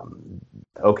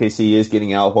 OKC is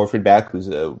getting Al Horford back, who's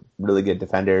a really good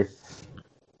defender.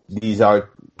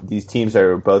 These teams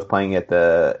are both playing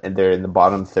they're in the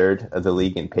bottom third of the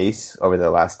league in pace over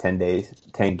the last 10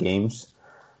 games.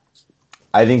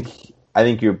 I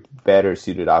think you're better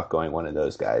suited off going one of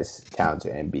those guys, Towns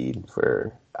or Embiid,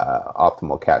 for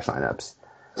optimal cash lineups.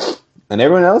 And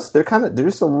everyone else, they're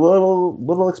just a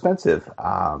little expensive.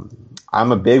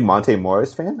 I'm a big Monte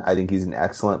Morris fan. I think he's an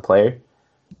excellent player,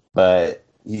 but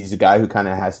he's a guy who kind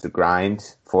of has to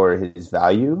grind for his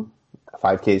value.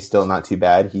 5K is still not too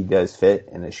bad. He does fit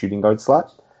in a shooting guard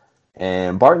slot.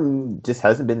 And Barton just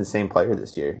hasn't been the same player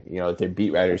this year. Their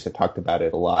beat writers have talked about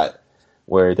it a lot,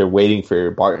 where they're waiting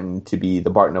for Barton to be the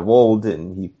Barton of old,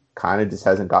 and he kind of just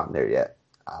hasn't gotten there yet.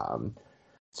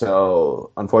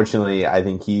 So unfortunately, I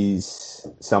think he's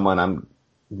someone I'm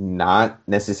not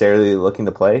necessarily looking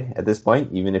to play at this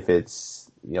point, even if it's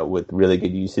with really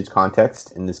good usage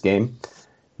context in this game.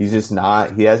 He's just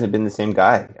not. He hasn't been the same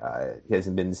guy. He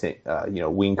hasn't been the same,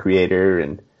 wing creator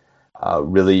and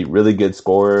really, really good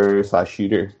scorer /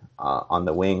 shooter on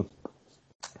the wing.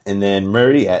 And then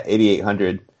Murray at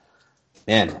 8,800.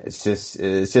 Man, it's just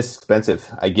expensive.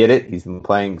 I get it. He's been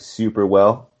playing super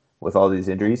well with all these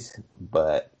injuries,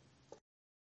 but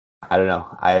I don't know.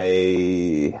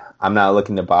 I'm not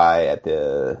looking to buy at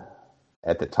the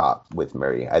top with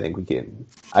Murray. I think we can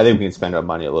spend our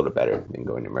money a little better than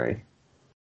going to Murray.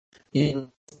 Yeah,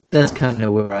 that's kind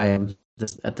of where I am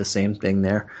at the same thing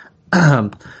there.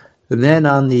 And then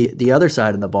on the other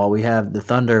side of the ball, we have the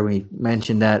Thunder. We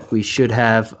mentioned that we should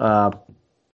have Al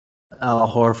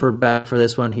Horford back for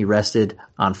this one. He rested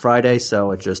on Friday,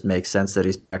 so it just makes sense that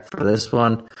he's back for this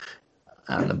one.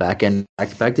 On the back end,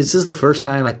 back-to-back. This is the first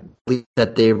time I believe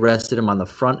that they rested him on the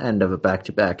front end of a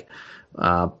back-to-back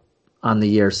on the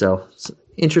year. So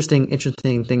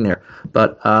interesting thing there.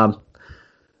 But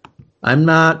I'm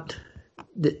not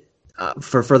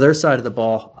for their side of the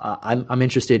ball. I'm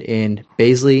interested in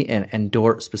Bazley and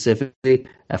Dort specifically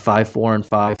at 5'4" and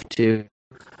 5'2".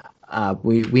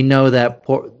 We know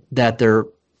that their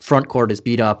front court is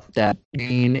beat up. That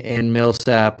Green and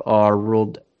Millsap are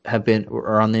on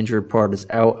the injury report, is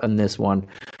out on this one.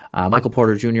 Michael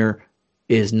Porter Jr.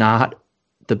 is not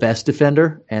the best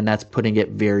defender, and that's putting it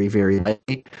very, very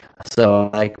lightly. So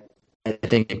I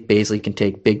think Bazley can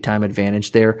take big time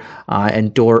advantage there.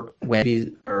 And Dort,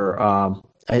 I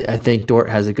think Dort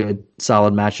has a good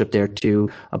solid matchup there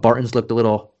too. Barton's looked a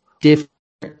little different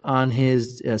on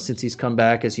his since he's come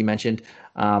back, as you mentioned,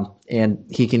 and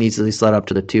he can easily slide up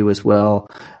to the 2 as well.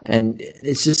 And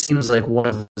it just seems like one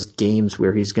of those games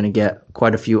where he's going to get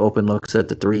quite a few open looks at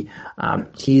the 3.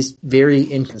 He's very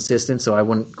inconsistent, so I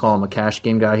wouldn't call him a cash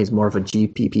game guy. He's more of a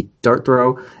GPP dart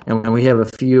throw, and we have a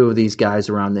few of these guys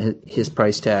around his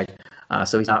price tag,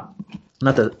 so he's not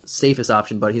the safest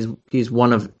option, but he's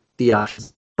one of the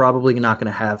options. Probably not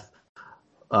going to have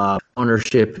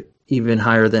ownership even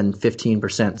higher than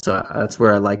 15%. So that's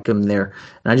where I like him there.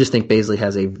 And I just think Bazley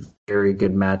has a very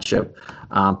good matchup.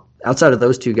 Outside of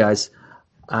those two guys,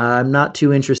 I'm not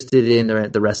too interested in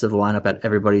the rest of the lineup at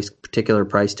everybody's particular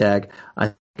price tag.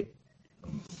 I think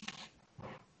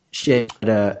Shea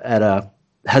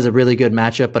has a really good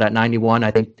matchup, but at 91,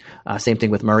 I think same thing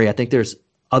with Murray. I think there's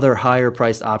other higher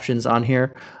priced options on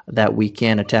here that we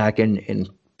can attack in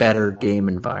better game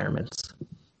environments.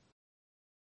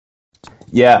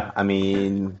 Yeah, I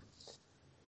mean,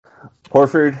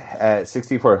 Horford at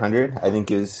 6,400, I think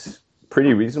is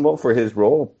pretty reasonable for his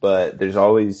role, but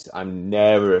I'm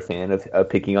never a fan of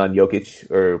picking on Jokic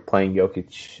or playing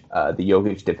Jokic, the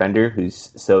Jokic defender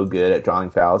who's so good at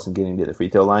drawing fouls and getting to the free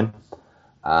throw line.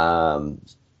 The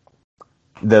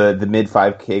mid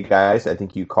 5K guys, I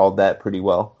think you called that pretty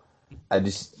well. I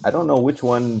don't know which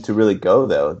one to really go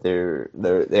though.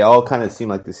 They all kind of seem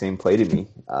like the same play to me.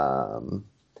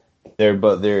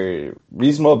 They're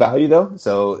reasonable value though,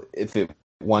 so if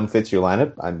one fits your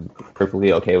lineup, I'm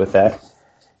perfectly okay with that.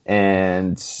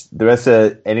 And the rest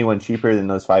of anyone cheaper than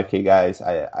those 5K guys,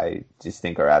 I just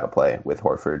think are out of play with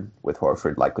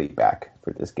Horford likely back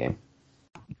for this game.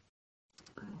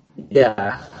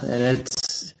 Yeah, and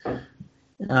it's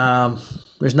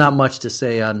there's not much to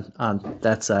say on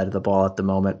that side of the ball at the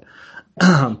moment,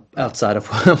 outside of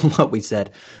what we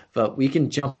said. But we can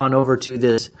jump on over to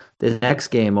this next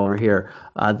game over here,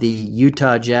 the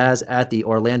Utah Jazz at the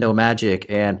Orlando Magic.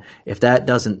 And if that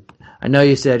doesn't, I know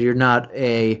you said you're not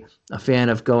a fan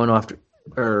of going after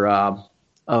or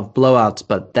of blowouts,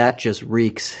 but that just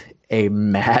reeks a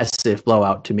massive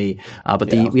blowout to me.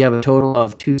 We have a total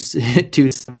of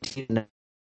 217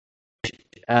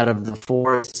 out of the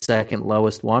 4, second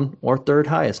lowest one or third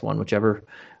highest one, whichever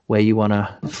way you want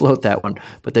to float that one.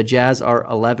 But the Jazz are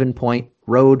 11-point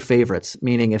road favorites,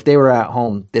 meaning if they were at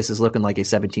home, this is looking like a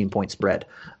 17-point spread.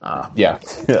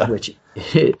 which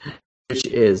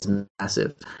is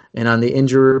massive. And on the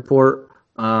injury report,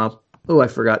 I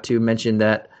forgot to mention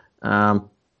that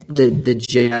the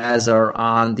Jazz are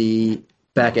on the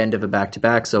back end of a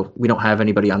back-to-back, so we don't have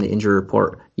anybody on the injury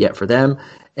report yet for them.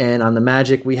 And on the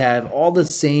Magic, we have all the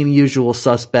same usual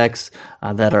suspects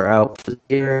that are out for the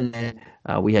year. And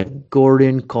we have Aaron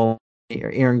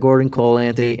Gordon, Cole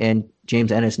Anthony, and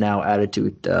James Ennis now added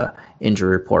to the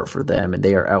injury report for them, and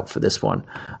they are out for this one.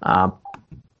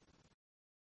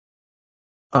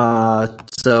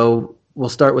 So we'll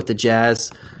start with the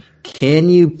Jazz. Can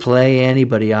you play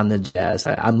anybody on the Jazz?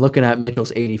 I'm looking at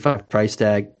Mitchell's 85 price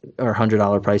tag or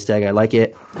 $100 price tag. I like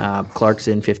it.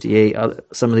 Clarkson 58.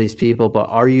 Some of these people, but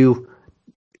are you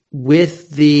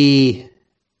with the?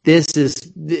 This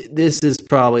is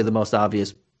probably the most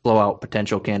obvious blowout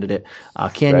potential candidate.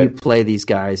 Can you play these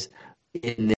guys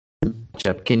in this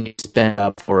matchup? Can you spend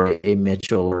up for a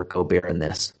Mitchell or Gobert in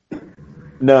this?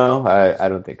 No, I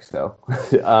don't think so.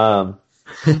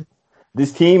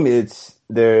 This team,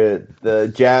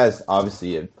 the Jazz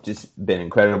obviously have just been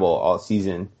incredible all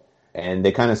season, and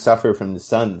they kind of suffer from the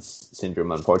Suns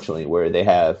syndrome, unfortunately, where they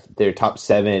have their top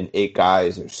 7, 8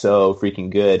 guys are so freaking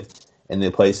good, and they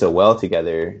play so well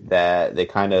together that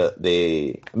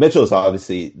Mitchell's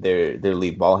obviously their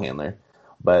lead ball handler,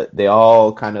 but they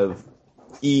all kind of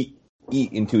eat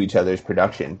into each other's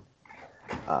production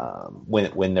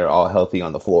when they're all healthy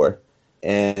on the floor.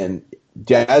 And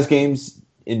Jazz games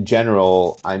in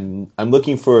general, I'm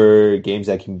looking for games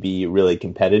that can be really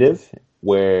competitive,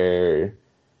 where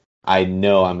I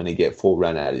know I'm going to get full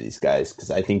run out of these guys,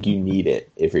 because I think you need it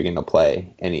if you're going to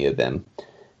play any of them.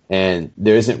 And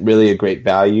there isn't really a great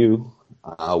value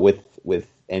with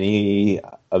any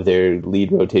of their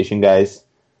lead rotation guys.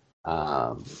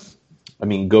 I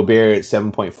mean, Gobert at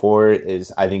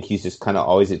 7.4 I think he's just kind of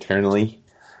always eternally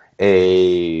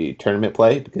a tournament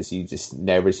play, because he just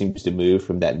never seems to move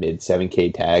from that mid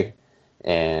 7K tag.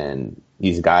 And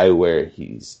he's a guy where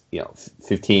he's,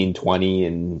 15, 20,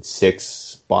 and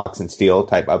 6 blocks and steal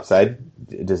type upside.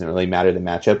 It doesn't really matter the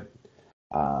matchup.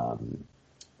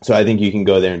 So I think you can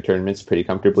go there in tournaments pretty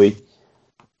comfortably.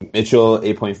 Mitchell,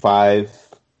 8.5.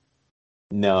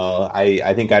 No,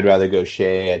 I think I'd rather go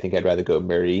Shea. I think I'd rather go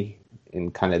Murray in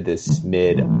kind of this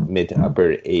mid to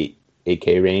upper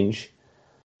 8K range.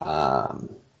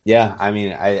 Yeah, I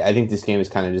mean, I think this game is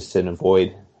kind of just an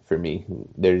avoid for me.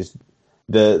 There's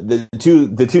the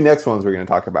two next ones we're going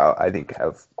to talk about, I think,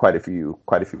 have quite a few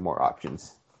more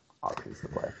options to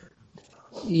play.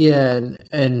 Yeah,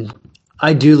 and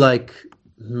I do like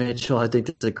Mitchell. I think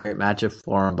it's a great matchup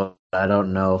for him, but I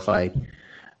don't know if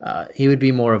he would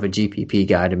be more of a GPP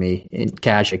guy to me. In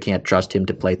cash, I can't trust him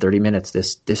to play 30 minutes.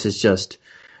 This is just,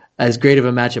 as great of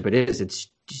a matchup it is, it's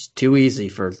just too easy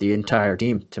for the entire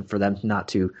team for them not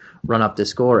to run up the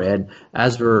score. And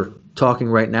as we're talking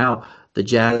right now, the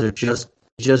Jazz are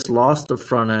just lost the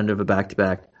front end of a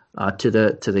back-to-back to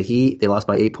the Heat. They lost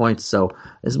by 8 points, so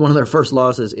this is one of their first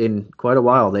losses in quite a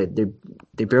while.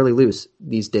 They barely lose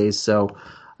these days, so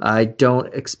I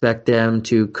don't expect them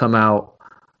to come out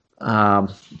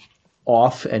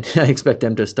off, and I expect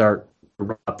them to start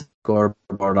up the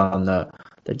scoreboard on the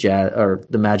Jazz or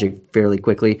the Magic fairly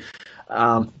quickly.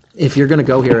 If you're going to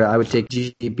go here, I would take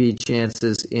GP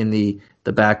chances in the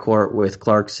backcourt with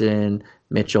Clarkson,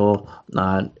 Mitchell,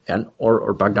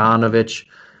 or Bogdanovich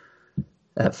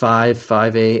at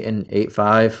 5'8", and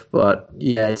 8'5". But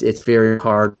yeah, it's very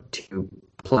hard to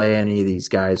play any of these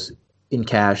guys in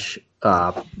cash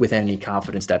with any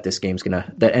confidence that this game's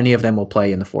that any of them will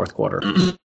play in the fourth quarter.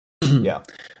 Yeah.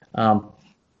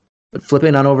 But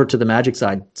flipping on over to the Magic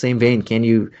side, same vein, can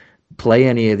you play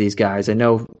any of these guys? I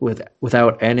know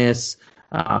without Ennis,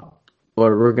 but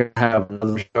we're going to have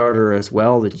another starter as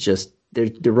well. That's just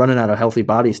they're running out of healthy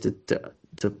bodies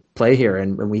to play here,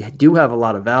 and we do have a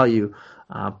lot of value.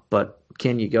 But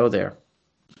can you go there?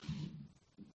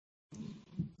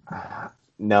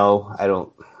 No, I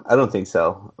don't think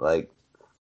so. Like,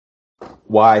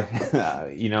 why?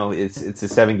 It's a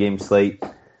 7-game slate.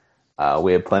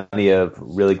 We have plenty of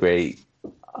really great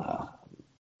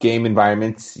game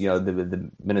environments.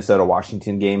 The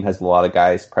Minnesota-Washington game has a lot of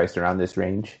guys priced around this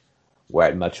range, where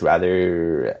I'd much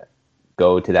rather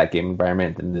go to that game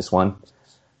environment than this one.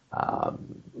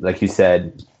 Like you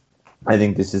said, I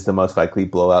think this is the most likely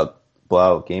blowout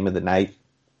game of the night.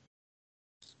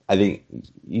 I think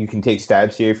you can take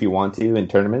stabs here if you want to in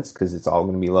tournaments, because it's all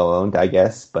going to be low owned, I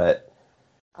guess. But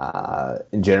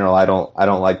in general, I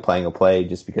don't like playing a play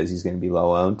just because he's going to be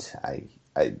low owned.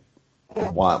 I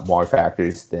want more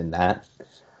factors than that.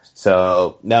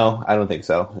 So no, I don't think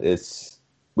so.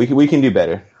 We can do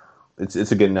better.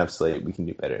 It's a good enough slate. We can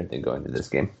do better than going to this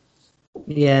game.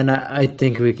 Yeah, and I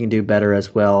think we can do better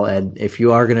as well. And if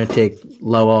you are going to take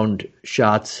low-owned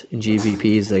shots in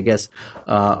GVPs, I guess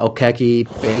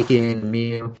Okeke, Bacon,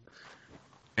 Mew,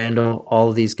 Randall, all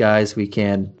of these guys we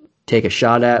can take a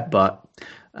shot at, but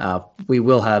we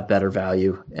will have better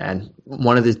value. And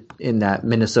one of in that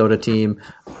Minnesota team,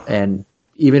 and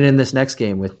even in this next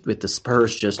game with the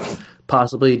Spurs just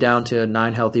possibly down to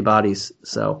 9 healthy bodies.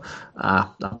 So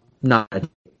not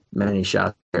many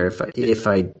shots there if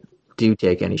I do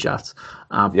take any shots.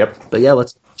 Yep. But yeah,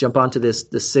 let's jump on to the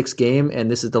sixth game,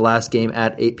 and this is the last game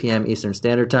at 8 p.m. Eastern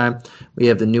Standard Time. We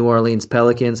have the New Orleans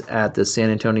Pelicans at the San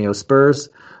Antonio Spurs,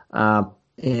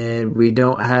 and we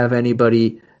don't have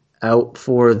anybody out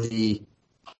for the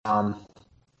on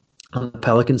the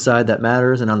Pelican side that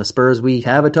matters, and on the Spurs we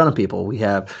have a ton of people. We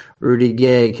have Rudy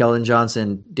Gay, Keldon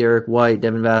Johnson, Derek White,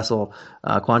 Devin Vassell,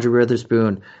 Quandre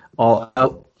Witherspoon, all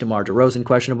out. DeMar DeRozan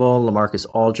questionable, LaMarcus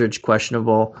Aldridge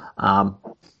questionable.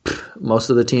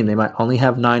 Most of the team, they might only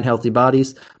have 9 healthy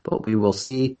bodies, but we will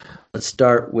see. Let's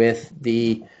start with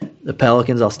the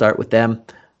Pelicans. I'll start with them.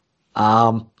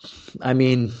 I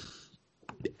mean,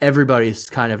 everybody's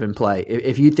kind of in play.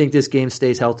 If you think this game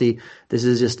stays healthy, this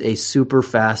is just a super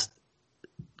fast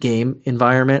game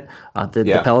environment.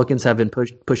 The Pelicans have been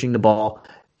pushing the ball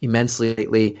immensely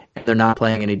lately, and they're not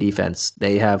playing any defense.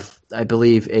 They have, I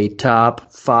believe, a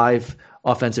top 5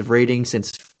 offensive rating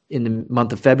since in the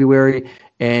month of February,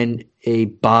 and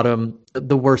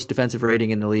the worst defensive rating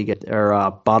in the league,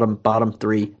 or bottom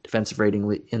 3 defensive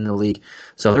rating in the league.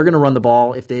 So they're going to run the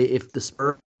ball. If the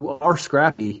Spurs are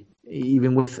scrappy,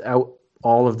 even without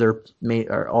all of their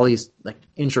all these like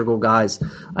integral guys,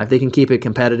 if they can keep it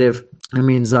competitive. I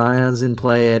mean, Zion's in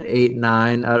play at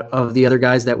 8-9. Out of the other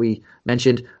guys that we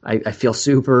mentioned, I feel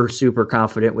super, super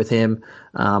confident with him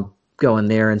going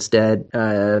there instead.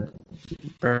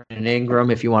 Brandon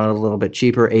Ingram, if you wanted a little bit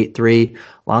cheaper, 8-3.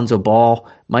 Lonzo Ball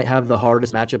might have the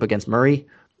hardest matchup against Murray,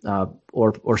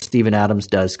 or Steven Adams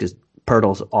does, because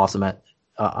Pirtle's awesome at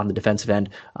on the defensive end.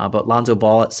 But Lonzo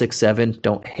Ball at 6-7,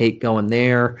 don't hate going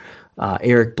there.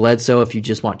 Eric Bledsoe, if you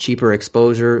just want cheaper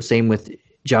exposure, same with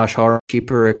Josh Hart,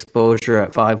 cheaper exposure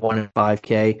at 5-1 and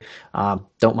 5K.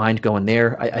 Don't mind going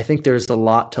there. I think there's a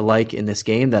lot to like in this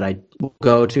game that I will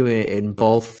go to in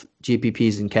both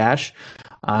GPPs and cash.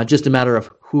 Just a matter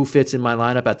of who fits in my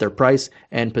lineup at their price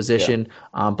and position.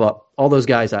 Yeah. But all those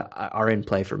guys are in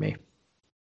play for me.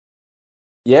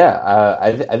 Yeah,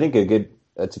 I think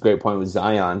that's a great point with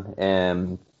Zion.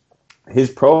 And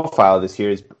his profile this year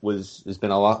has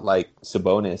been a lot like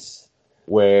Sabonis,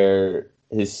 where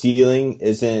his ceiling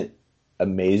isn't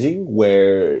amazing,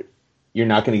 where you're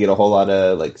not going to get a whole lot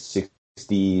of like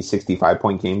 60,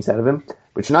 65-point games out of him,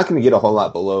 but you're not going to get a whole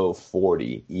lot below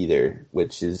 40 either,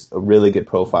 which is a really good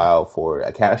profile for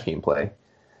a cash game play.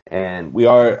 And we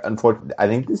are, unfortunately, I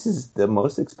think this is the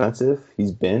most expensive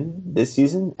he's been this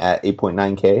season at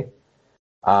 8.9K.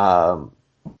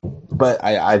 But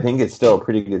I think it's still a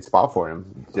pretty good spot for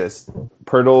him. Just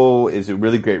Pirtle is a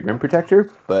really great rim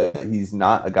protector, but he's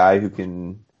not a guy who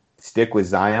can stick with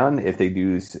Zion if they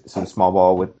do some small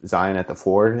ball with Zion at the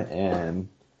forward. And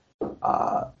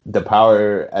the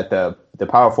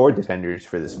power forward defenders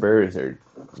for the Spurs are,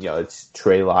 it's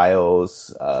Trey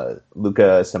Lyles,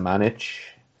 Luka Samanic.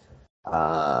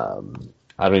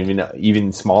 I don't even know,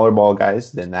 even smaller ball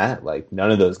guys than that. Like, none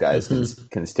of those guys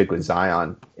can stick with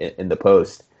Zion in the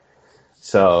post.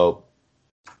 So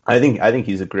I think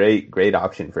he's a great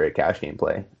option for a cash game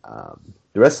play.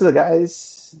 The rest of the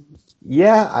guys,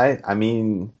 I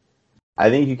mean,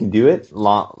 I think you can do it.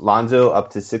 Lonzo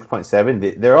up to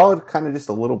 6.7. They're all kind of just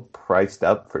a little priced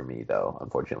up for me, though,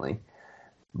 unfortunately.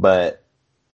 But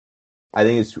I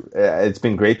think it's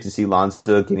been great to see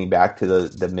Lonzo getting back to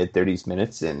the mid-30s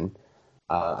minutes, and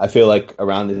I feel like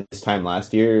around this time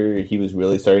last year, he was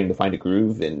really starting to find a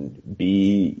groove and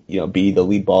be the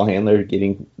lead ball handler,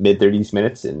 getting mid-30s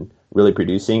minutes and really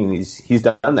producing. And he's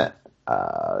done that,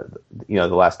 the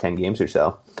last 10 games or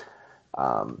so.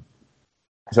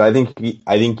 So I think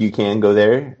you can go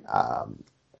there.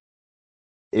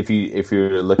 If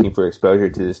you're looking for exposure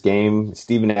to this game,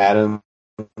 Steven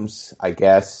Adams, I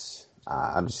guess.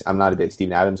 I'm not a big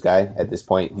Steven Adams guy at this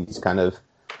point. You're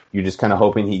just kind of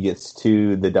hoping he gets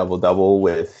to the double-double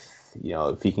with,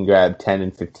 if he can grab 10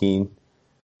 and 15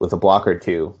 with a block or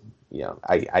two,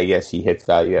 I guess he hits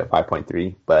value at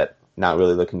 5.3, but not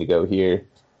really looking to go here.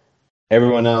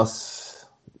 Everyone else,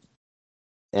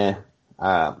 I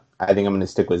think I'm going to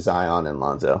stick with Zion and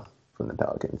Lonzo from the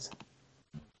Pelicans.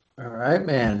 All right,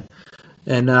 man.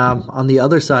 And on the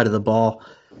other side of the ball,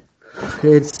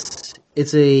 it's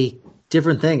a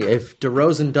different thing. If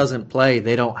DeRozan doesn't play,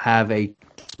 they don't have a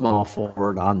small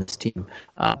forward on this team.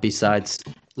 Besides,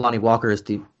 Lonnie Walker is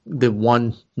the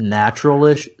one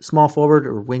natural-ish small forward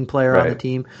or wing player on the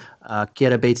team.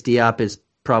 Keita Bates-Diop is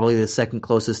probably the second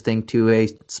closest thing to a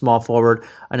small forward.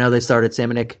 I know they started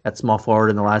Samanic at small forward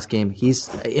in the last game. He's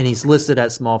listed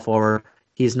at small forward.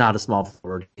 He's not a small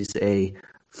forward. He's a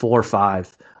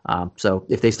 4-5. So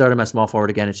if they start him at small forward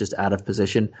again, it's just out of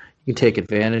position. You can take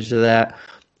advantage of that.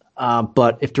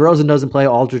 But if DeRozan doesn't play,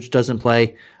 Aldridge doesn't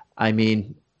play, I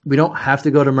mean, we don't have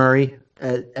to go to Murray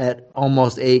at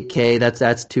almost 8K.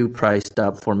 That's too priced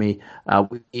up for me.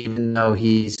 Even though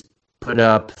he's put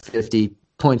up 50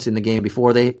 points in the game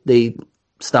before they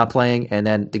stopped playing, and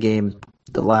then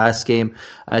the last game,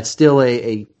 it's still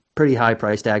a pretty high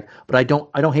price tag. But I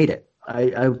don't hate it.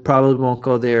 I probably won't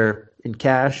go there in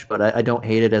cash, but I don't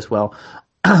hate it as well.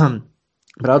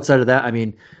 But outside of that, I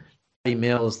mean, Patty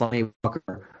Mills, Lonnie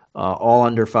Walker, all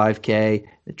under 5K.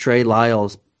 Trey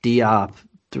Lyles, Diop,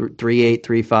 3.8,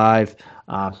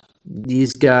 3.5.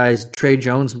 These guys, Trey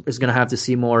Jones is going to have to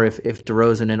see more if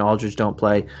DeRozan and Aldridge don't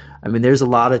play. I mean, there's a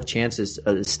lot of chances,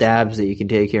 stabs that you can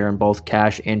take here in both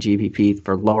cash and GPP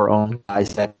for lower owned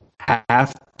guys that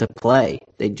have to play.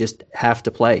 They just have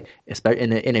to play, especially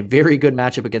in a very good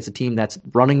matchup against a team that's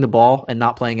running the ball and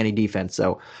not playing any defense.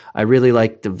 So I really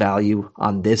like the value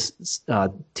on this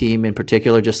team in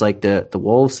particular, just like the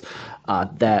Wolves,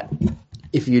 that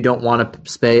if you don't want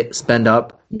to spend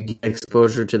up, you get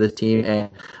exposure to the team and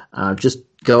just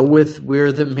go with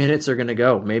where the minutes are going to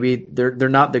go. Maybe they're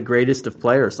not the greatest of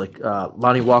players. Like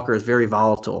Lonnie Walker is very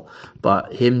volatile,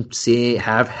 but him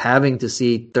having to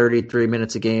see 33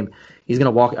 minutes a game, he's going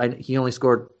to walk. He only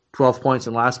scored 12 points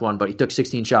in the last one, but he took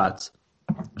 16 shots.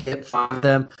 Hit 5 of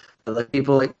them.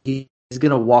 He's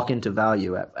going to walk into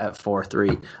value at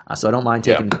 4.3. So I don't mind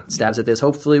taking stabs at this.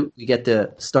 Hopefully we get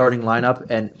the starting lineup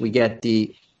and we get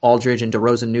the Aldridge and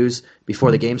DeRozan news before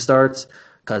the game starts,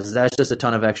 because that's just a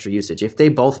ton of extra usage. If they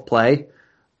both play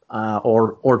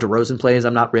or DeRozan plays,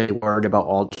 I'm not really worried about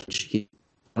Aldridge.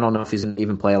 I don't know if he's going to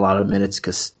even play a lot of minutes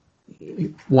because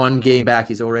one game back,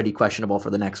 he's already questionable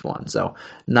for the next one. So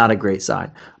not a great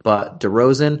sign. But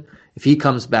DeRozan, if he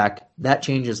comes back, that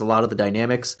changes a lot of the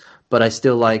dynamics. But I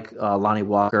still like Lonnie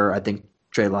Walker. I think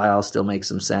Trey Lyles still makes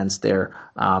some sense there.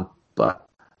 But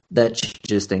that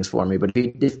changes things for me. But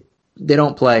if they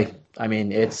don't play, I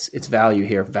mean, it's value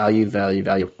here.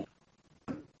 Value.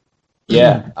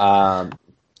 Yeah.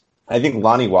 I think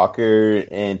Lonnie Walker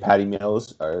and Patty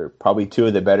Mills are probably two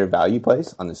of the better value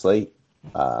plays on the slate,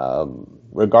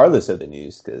 regardless of the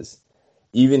news. Because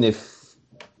even if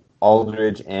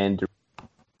Aldridge and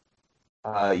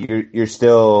you're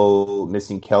still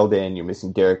missing Keldon, you're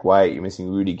missing Derek White, you're missing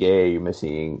Rudy Gay, you're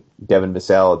missing Devin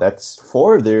Vassell. That's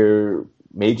 4 of their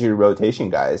major rotation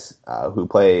guys who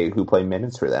play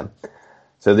minutes for them.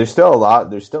 So there's still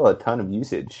a ton of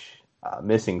usage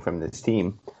missing from this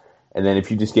team. And then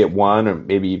if you just get one or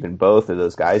maybe even both of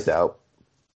those guys out,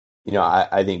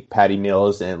 I think Patty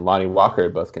Mills and Lonnie Walker are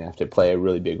both going to have to play a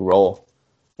really big role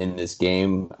in this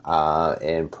game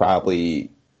and probably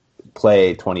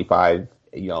play 25,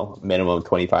 minimum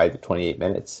 25 to 28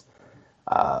 minutes.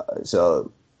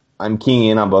 So I'm keying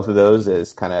in on both of those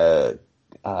as kind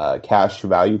of cash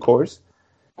value cores.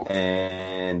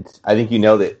 And I think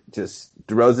that just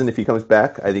DeRozan, if he comes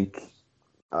back, I think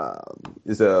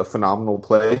is a phenomenal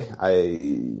play.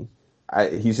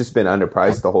 He's just been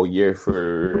underpriced the whole year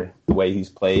for the way he's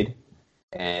played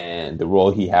and the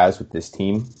role he has with this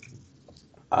team.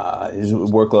 His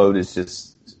workload is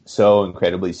just so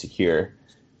incredibly secure,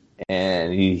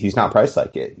 and he's not priced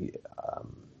like it,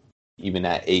 even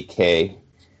at 8K.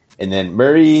 And then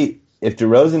Murray, if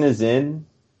DeRozan is in,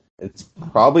 it's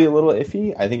probably a little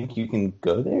iffy. I think you can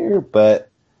go there, but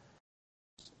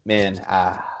man,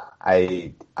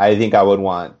 I think I would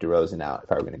want DeRozan out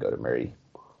if I were going to go to Murray.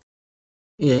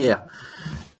 Yeah.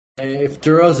 If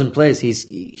DeRozan plays,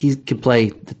 he could play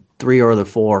the 3 or the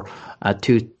 4.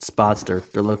 2 spots they're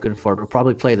looking for. They'll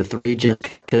probably play the 3 just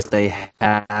because they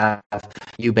have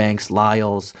Eubanks,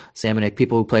 Lyles, Samanik,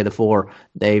 people who play the 4.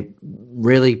 They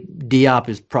really, Diop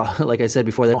is probably, like I said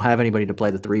before, they don't have anybody to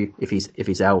play the 3 if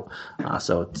he's out.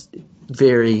 So it's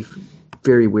very,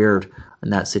 very weird in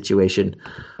that situation.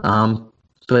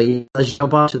 But yeah, let's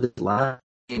jump on to this last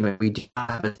game. We do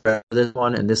have it for this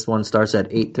one, and this one starts at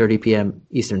 8:30 p.m.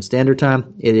 Eastern Standard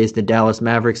Time. It is the Dallas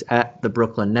Mavericks at the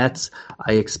Brooklyn Nets.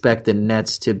 I expect the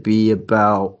Nets to be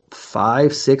about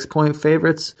 5-6 point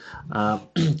favorites,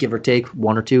 give or take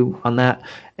 1 or 2 on that.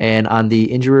 And on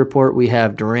the injury report, we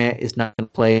have Durant is not going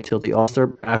to play until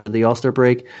after the All-Star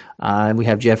break, and we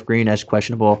have Jeff Green as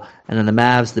questionable. And then the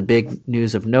Mavs, the big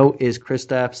news of note is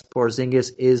Kristaps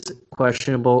Porzingis is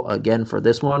questionable again for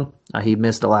this one. He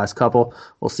missed the last couple.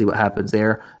 We'll see what happens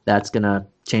there. That's going to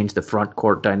change the front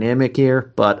court dynamic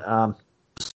here. But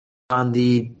on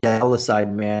the Dallas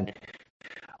side, man,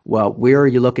 well, where are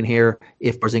you looking here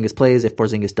if Porzingis plays, if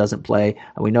Porzingis doesn't play?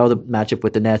 We know the matchup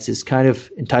with the Nets is kind of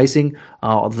enticing,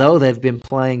 although they've been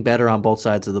playing better on both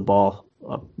sides of the ball.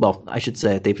 Well, I should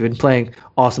say they've been playing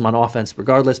awesome on offense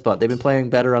regardless, but they've been playing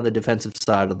better on the defensive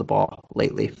side of the ball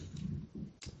lately.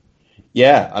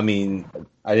 Yeah, I mean,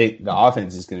 I think the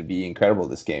offense is going to be incredible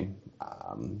this game.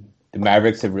 The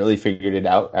Mavericks have really figured it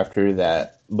out after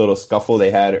that little scuffle they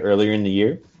had earlier in the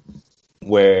year,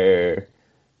 where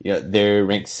they're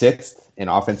ranked sixth in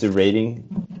offensive rating,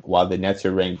 while the Nets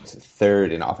are ranked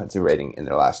third in offensive rating in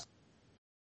their last.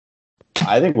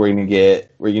 I think we're gonna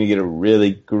get a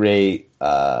really great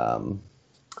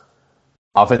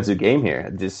offensive game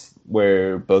here, just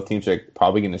where both teams are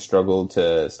probably going to struggle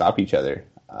to stop each other.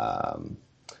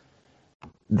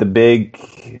 The big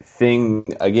thing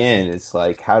again is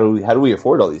like how do we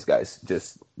afford all these guys?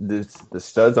 Just the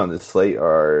studs on this slate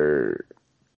are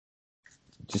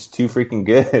just too freaking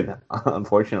good,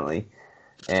 unfortunately,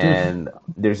 and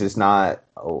there's just not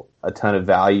a ton of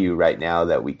value right now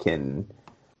that we can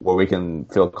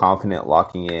feel confident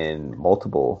locking in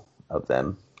multiple of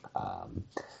them.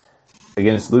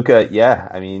 Against Luka, yeah,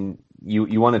 I mean,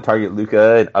 you want to target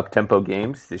Luka in up-tempo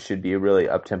games. This should be a really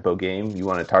up-tempo game. You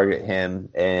want to target him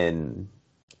in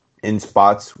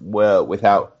spots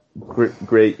without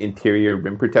great interior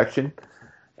rim protection.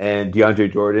 And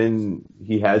DeAndre Jordan,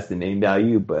 he has the name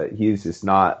value, but he's just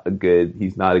not a good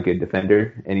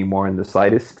defender anymore in the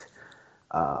slightest.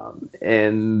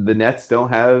 And the Nets don't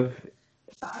have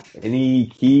any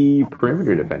key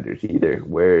perimeter defenders either,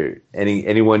 where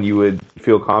anyone you would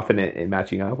feel confident in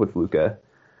matching up with Luka.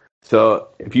 So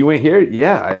if you went here,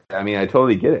 yeah, I mean, I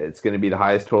totally get it. It's going to be the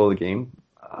highest total of the game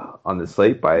on the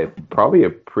slate by probably a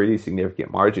pretty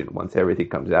significant margin once everything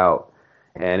comes out.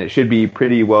 And it should be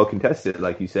pretty well contested,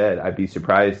 like you said. I'd be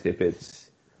surprised if it's,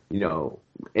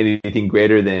 anything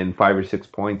greater than 5 or 6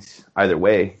 points either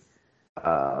way,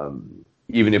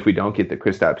 even if we don't get the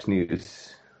Kristaps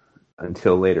news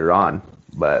until later on.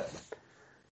 But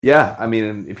yeah, I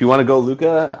mean, if you want to go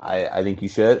Luka, I think you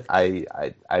should.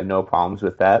 I have no problems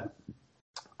with that.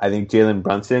 I think Jalen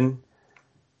Brunson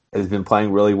has been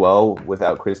playing really well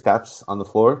without Kristaps on the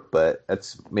floor, but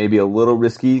that's maybe a little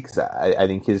risky because I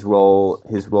think his role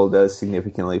does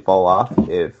significantly fall off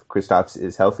if Kristaps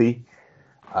is healthy.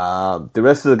 The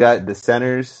rest of the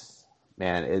centers,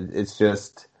 man, it's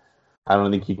just, I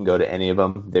don't think you can go to any of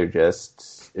them.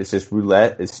 It's just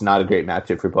roulette. It's not a great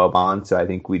matchup for Boban, so I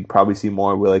think we'd probably see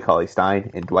more Willie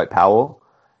Cauley-Stein and Dwight Powell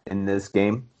in this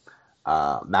game.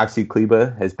 Maxi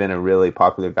Kleber has been a really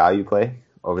popular value play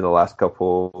over the last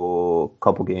couple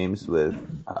games with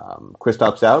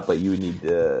Kristaps out, but you would need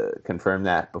to confirm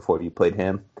that before you played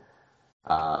him.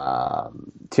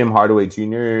 Tim Hardaway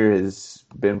Jr. has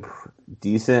been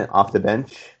decent off the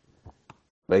bench,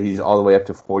 but he's all the way up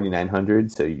to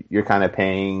 4,900, so you're kind of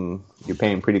paying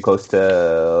pretty close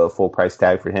to full price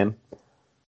tag for him.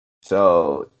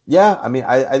 So yeah, I mean,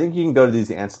 I think you can go to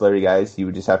these ancillary guys. You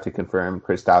would just have to confirm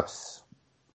Kristaps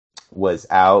was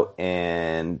out,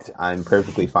 and I'm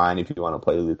perfectly fine if you want to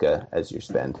play Luka as your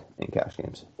spend in cash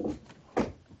games.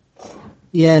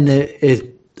 Yeah, and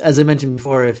as I mentioned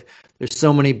before, if there's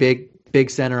so many big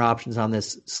center options on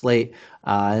this slate,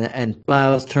 and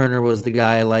Miles Turner was the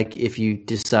guy, like, if you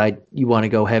decide you want to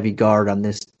go heavy guard on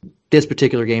this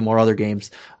particular game or other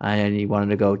games, and you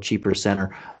wanted to go cheaper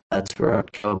center, that's where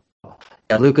I'd go.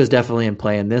 Yeah, Luka's definitely in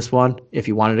play in this one if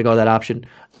you wanted to go that option.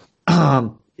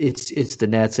 It's the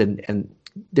Nets, and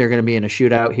they're going to be in a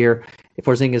shootout here. If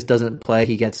Porzingis doesn't play,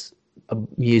 he gets a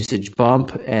usage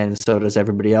bump, and so does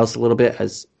everybody else a little bit,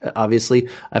 as obviously.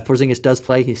 If Porzingis does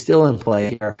play, he's still in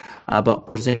play here,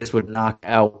 but Porzingis would knock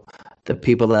out the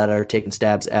people that are taking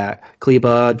stabs at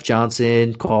Kleber,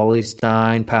 Johnson,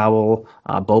 Cauley-Stein, Powell,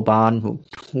 Boban,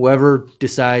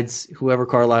 whoever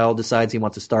Carlisle decides he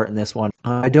wants to start in this one.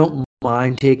 I don't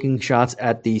mind taking shots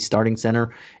at the starting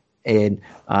center, and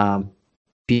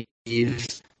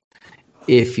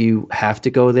if you have to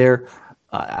go there,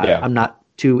 I'm not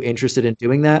too interested in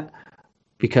doing that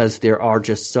because there are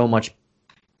just so much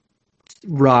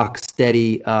rock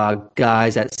steady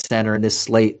guys at center in this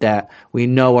slate that we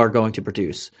know are going to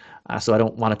produce. So I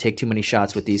don't want to take too many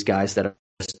shots with these guys that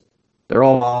they're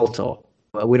all volatile.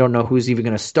 We don't know who's even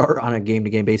going to start on a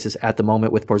game-to-game basis at the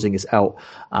moment with Porzingis out.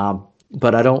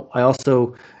 But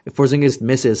if Porzingis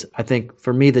misses, I think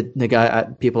for me,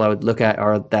 the people I would look at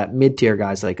are that mid-tier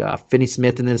guys like Finney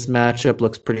Smith in this matchup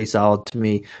looks pretty solid to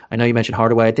me. I know you mentioned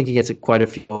Hardaway. I think he gets quite a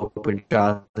few open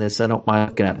shots in this. I don't mind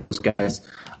looking at those guys.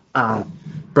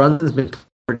 Brunson's been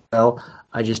pretty well.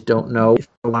 I just don't know if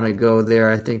I want to go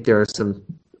there. I think there are some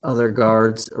other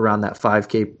guards around that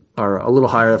 5K or a little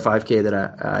higher than 5K that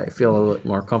I feel a little bit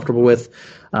more comfortable with.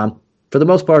 For the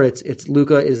most part, it's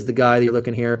Luka is the guy that you're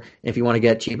looking here. If you want to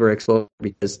get cheaper exposure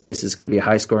because this is going to be a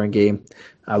high-scoring game,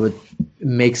 I would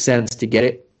make sense to get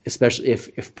it, especially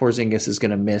if Porzingis is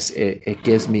going to miss. It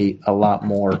gives me a lot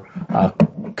more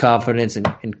confidence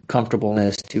and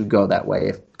comfortableness to go that way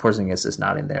if Porzingis is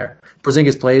not in there.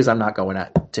 Porzingis plays, I'm not going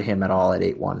to him at all at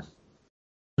 8-1.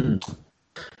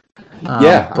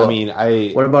 I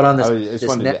mean, what about on this? I just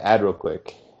wanted to add real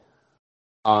quick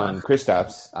on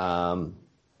Kristaps.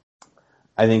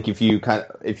 I think if you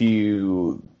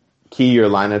key your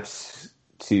lineups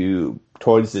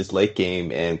towards this late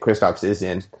game and Kristaps is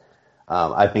in,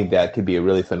 I think that could be a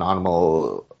really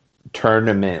phenomenal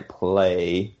tournament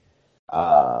play.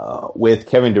 With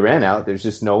Kevin Durant out, there's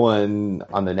just no one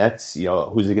on the Nets.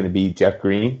 Who's it going to be? Jeff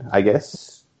Green, I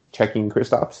guess, checking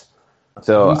Kristaps.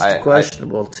 So he's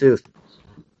questionable too.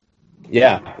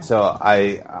 Yeah, so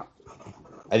I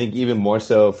think even more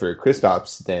so for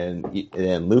Kristaps than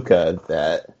Luka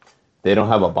that they don't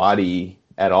have a body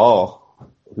at all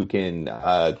who can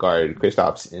guard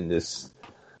Kristaps in this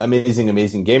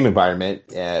amazing game environment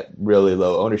at really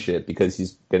low ownership because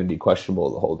he's going to be questionable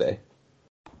the whole day.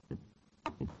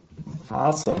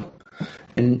 Awesome.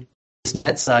 And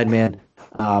that side, man,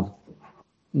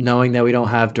 knowing that we don't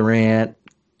have Durant,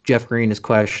 Jeff Green is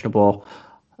questionable.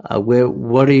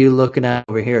 What are you looking at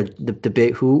over here? The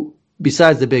big who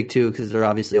besides the big two, because they're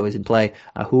obviously always in play.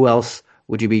 Who else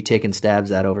would you be taking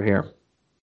stabs at over here?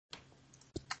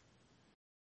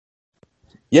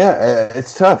 Yeah,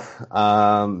 it's tough.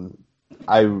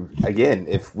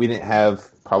 If we didn't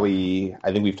have I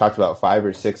think we've talked about 5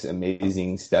 or 6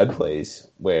 amazing stud plays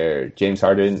where James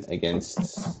Harden against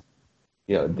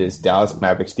this Dallas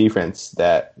Mavericks defense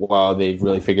that while they've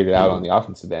really figured it out on the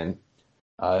offensive end,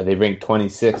 they ranked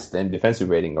 26th in defensive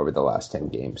rating over the last 10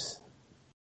 games.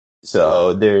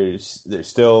 So there's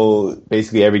still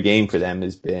basically every game for them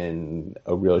has been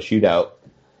a real shootout,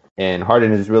 and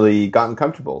Harden has really gotten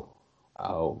comfortable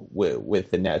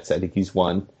with the Nets. I think he's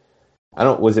won.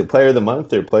 Was it Player of the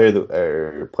Month or Player of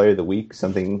the Week,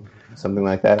 something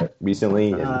like that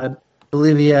recently? I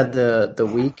believe he had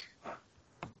the week.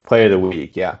 Player of the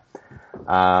Week, yeah.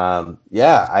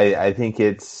 I think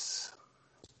it's.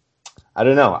 I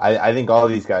don't know. I think all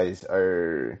of these guys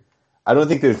are. I don't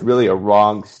think there's really a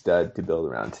wrong stud to build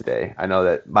around today. I know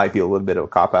that might be a little bit of a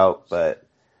cop out, but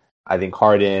I think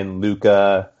Harden,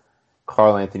 Luka,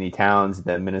 Karl Anthony Towns,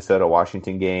 the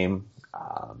Minnesota-Washington game.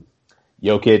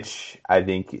 Jokic, I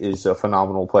think, is a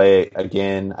phenomenal play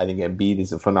again. I think Embiid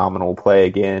is a phenomenal play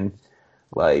again.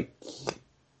 Like,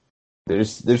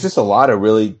 there's just a lot of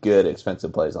really good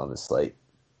expensive plays on this slate.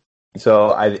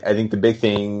 So I think the big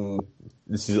thing,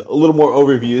 this is a little more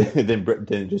overview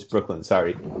than just Brooklyn,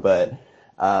 sorry, but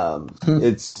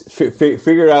it's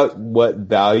figure out what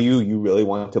value you really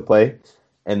want to play,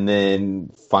 and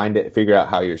then figure out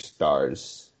how your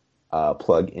stars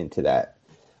plug into that.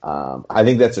 I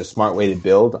think that's a smart way to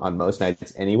build on most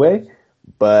nights anyway,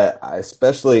 but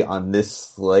especially on this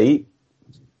slate,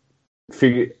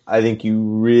 I think you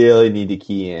really need to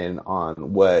key in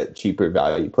on what cheaper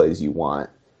value plays you want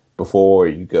before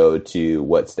you go to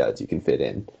what studs you can fit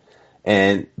in.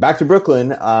 And back to Brooklyn,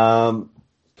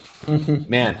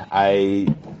 man,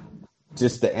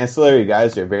 the ancillary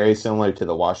guys are very similar to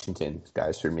the Washington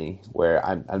guys for me, where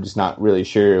I'm just not really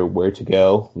sure where to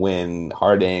go when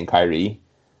Harden and Kyrie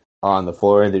are on the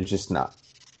floor. They're just not.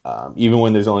 Even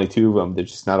when there's only 2 of them,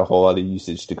 there's just not a whole lot of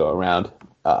usage to go around.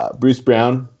 Bruce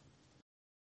Brown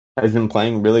has been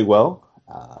playing really well.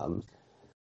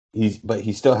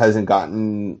 He still hasn't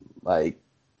gotten like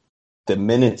the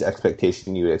minutes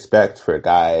expectation you would expect for a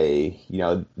guy.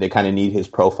 They kind of need his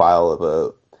profile of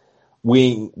a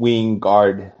wing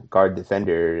guard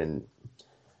defender, and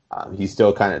he's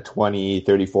still kind of 20,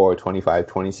 34, 25,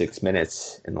 26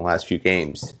 minutes in the last few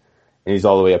games, and he's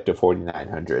all the way up to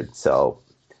 4,900. So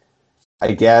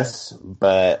I guess,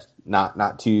 but not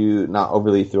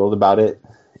overly thrilled about it.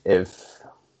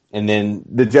 And then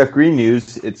the Jeff Green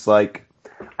news, it's like,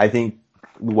 I think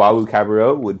Luau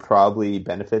Cabarrot would probably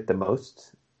benefit the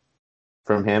most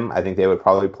from him. I think they would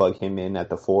probably plug him in at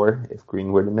the 4 if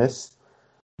Green were to miss.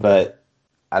 But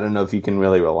I don't know if you can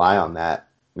really rely on that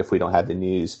if we don't have the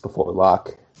news before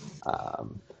lock.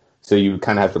 So you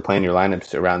kind of have to plan your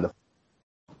lineups around the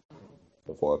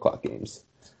 4 o'clock games.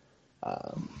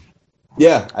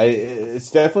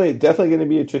 It's definitely going to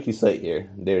be a tricky slate here.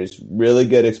 There's really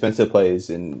good expensive plays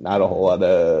and not a whole lot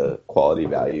of quality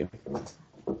value.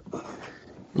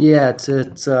 Yeah,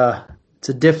 it's a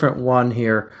different one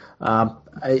here.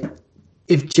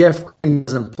 If Jeff Green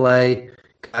doesn't play,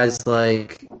 guys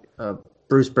like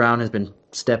Bruce Brown has been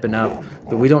stepping up,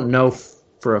 but we don't know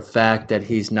for a fact that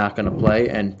he's not going to play.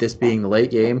 And this being the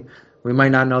late game, we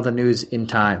might not know the news in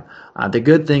time. The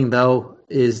good thing, though,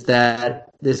 is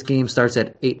that this game starts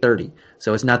at 8:30,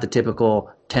 so it's not the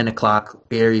typical 10 o'clock,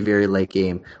 very, very late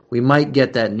game. We might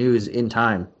get that news in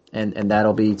time, and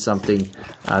that'll be something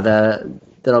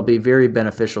that'll be very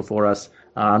beneficial for us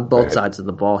on both sides of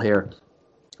the ball here.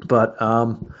 But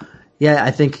yeah,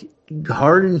 I think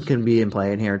Harden can be in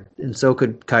play in here, and so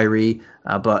could Kyrie.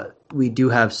 But we do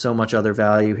have so much other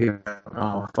value here. I don't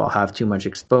know if I'll have too much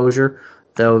exposure,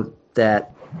 though.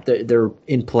 That they're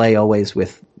in play always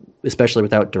with, especially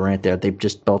without Durant there. They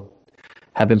just both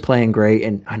have been playing great,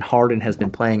 and Harden has been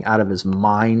playing out of his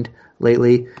mind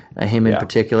lately. Him in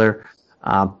particular.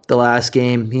 The last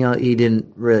game, he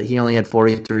didn't really. He only had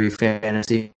 43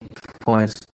 fantasy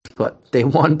points, but they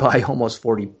won by almost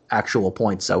 40 actual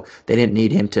points. So they didn't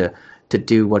need him to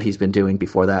do what he's been doing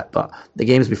before that. But the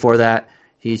games before that,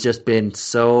 he's just been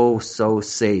so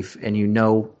safe, and you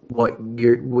know what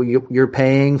you're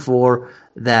paying for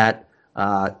that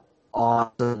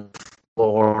awesome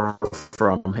floor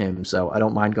from him. So I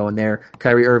don't mind going there.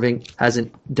 Kyrie Irving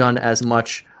hasn't done as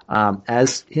much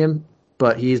as him,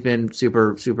 but he's been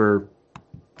super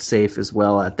safe as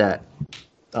well at that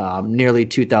nearly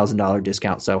 $2,000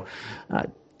 discount. So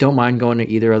don't mind going to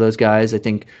either of those guys. I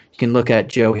think you can look at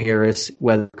Joe Harris,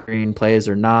 whether Green plays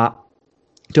or not.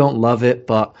 Don't love it,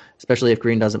 but especially if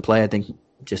Green doesn't play, I think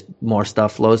just more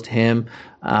stuff flows to him.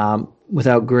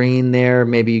 Without Green there,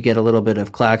 maybe you get a little bit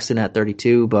of Claxton at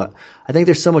 32, but I think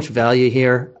there's so much value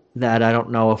here that I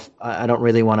don't know if I don't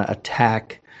really want to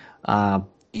attack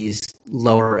these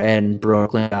lower end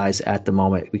Brooklyn guys at the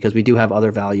moment, because we do have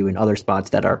other value in other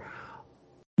spots that are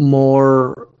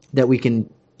more that we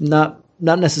can not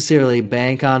necessarily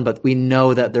bank on, but we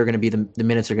know that they're going to be the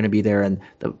minutes are going to be there, and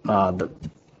the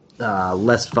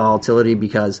less volatility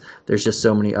because there's just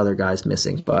so many other guys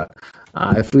missing. But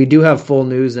if we do have full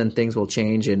news, then things will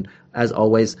change. And as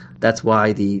always, that's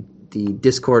why the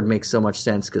Discord makes so much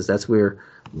sense, because that's where,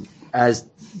 as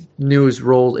news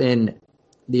rolled in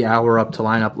the hour up to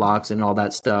lineup locks and all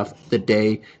that stuff, the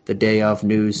day of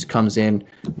news comes in,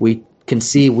 we can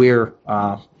see where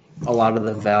a lot of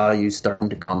the value is starting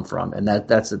to come from. And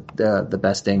that's the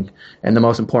best thing and the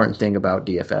most important thing about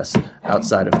DFS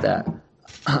outside of that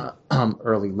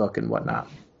early look and whatnot.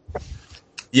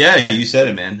 Yeah, you said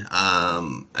it, man.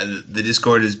 The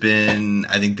Discord has been,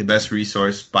 I think, the best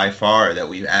resource by far that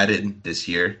we've added this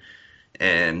year.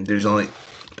 And there's only,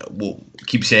 we'll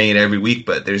keep saying it every week,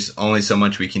 but there's only so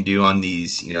much we can do on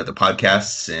these, the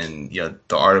podcasts and,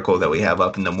 the article that we have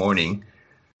up in the morning.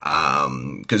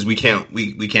 Because we can't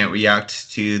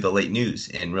react to the late news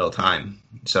in real time.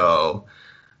 So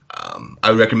I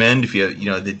would recommend, if you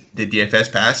the DFS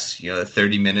pass,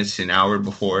 30 minutes, an hour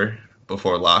before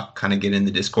lock, kind of get in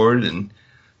the Discord and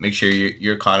make sure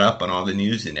you're caught up on all the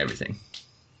news and everything.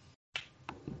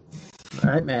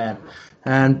 All right, man.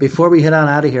 And before we head on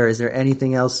out of here, is there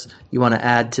anything else you want to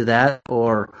add to that,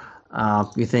 or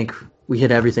you think we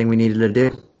hit everything we needed to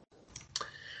do?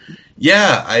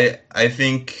 Yeah, I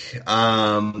think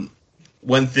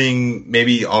one thing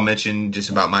maybe I'll mention just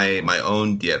about my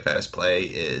own DFS play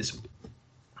is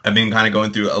I've been kind of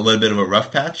going through a little bit of a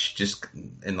rough patch just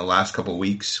in the last couple of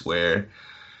weeks, where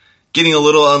getting a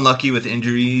little unlucky with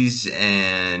injuries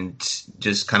and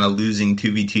just kind of losing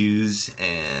 2v2s,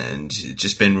 and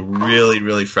just been really,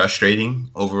 really frustrating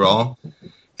overall.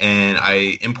 And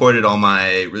I imported all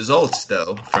my results,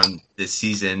 though, from this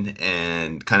season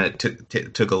and kind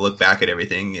of took a look back at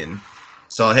everything and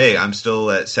saw, hey, I'm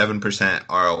still at 7%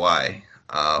 ROI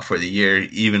for the year,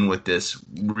 even with this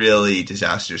really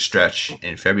disastrous stretch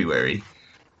in February.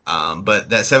 But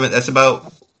that's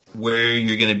about where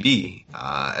you're going to be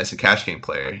as a cash game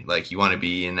player. Like, you want to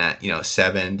be in that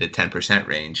 7 to 10%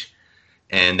 range,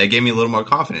 and that gave me a little more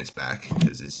confidence back,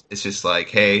 because it's just like,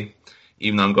 hey,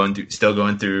 even though I'm still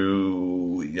going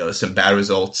through some bad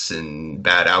results and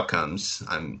bad outcomes,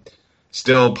 I'm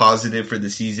still positive for the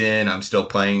season. I'm still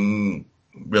playing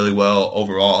really well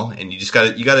overall, and you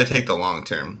got to take the long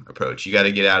term approach. You got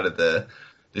to get out of the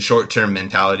short term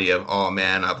mentality of, oh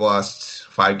man, I've lost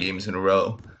 5 games in a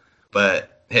row,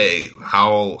 but hey,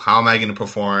 how am I going to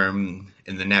perform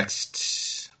in the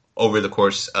next over the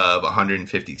course of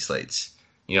 150 slates?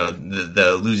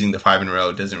 The losing the 5 in a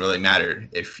row doesn't really matter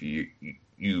if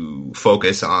you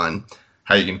focus on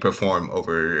how you can perform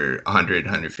over 100,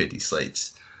 150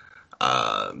 slates.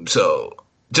 So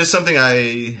just something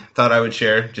I thought I would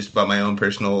share just about my own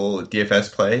personal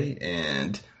DFS play,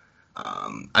 and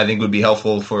I think would be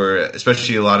helpful for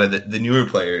especially a lot of the newer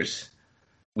players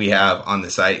we have on the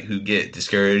site who get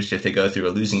discouraged if they go through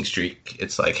a losing streak.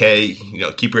 It's like, hey,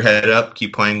 keep your head up,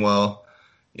 keep playing well.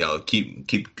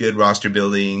 Keep good roster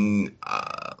building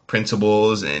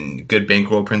principles and good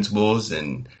bankroll principles,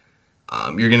 and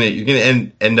you're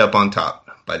gonna end up on top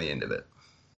by the end of it.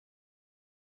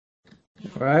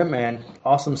 All right, man.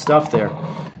 Awesome stuff there.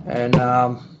 And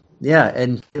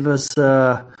and give us.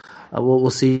 We'll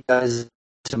see you guys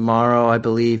tomorrow, I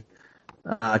believe.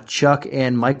 Chuck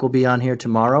and Mike will be on here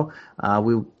tomorrow.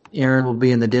 Aaron will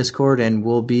be in the Discord, and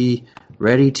we'll be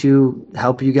ready to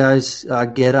help you guys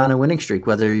get on a winning streak,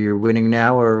 whether you're winning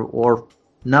now or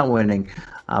not winning.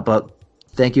 But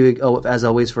thank you, as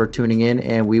always, for tuning in,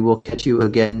 and we will catch you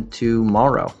again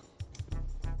tomorrow.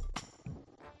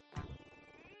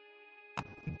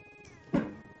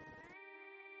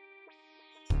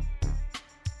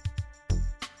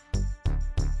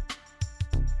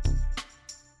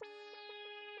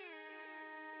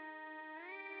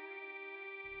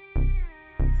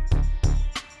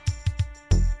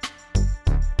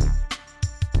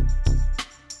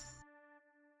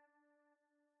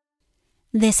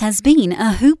 This has been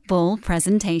a Hoop Ball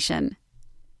presentation.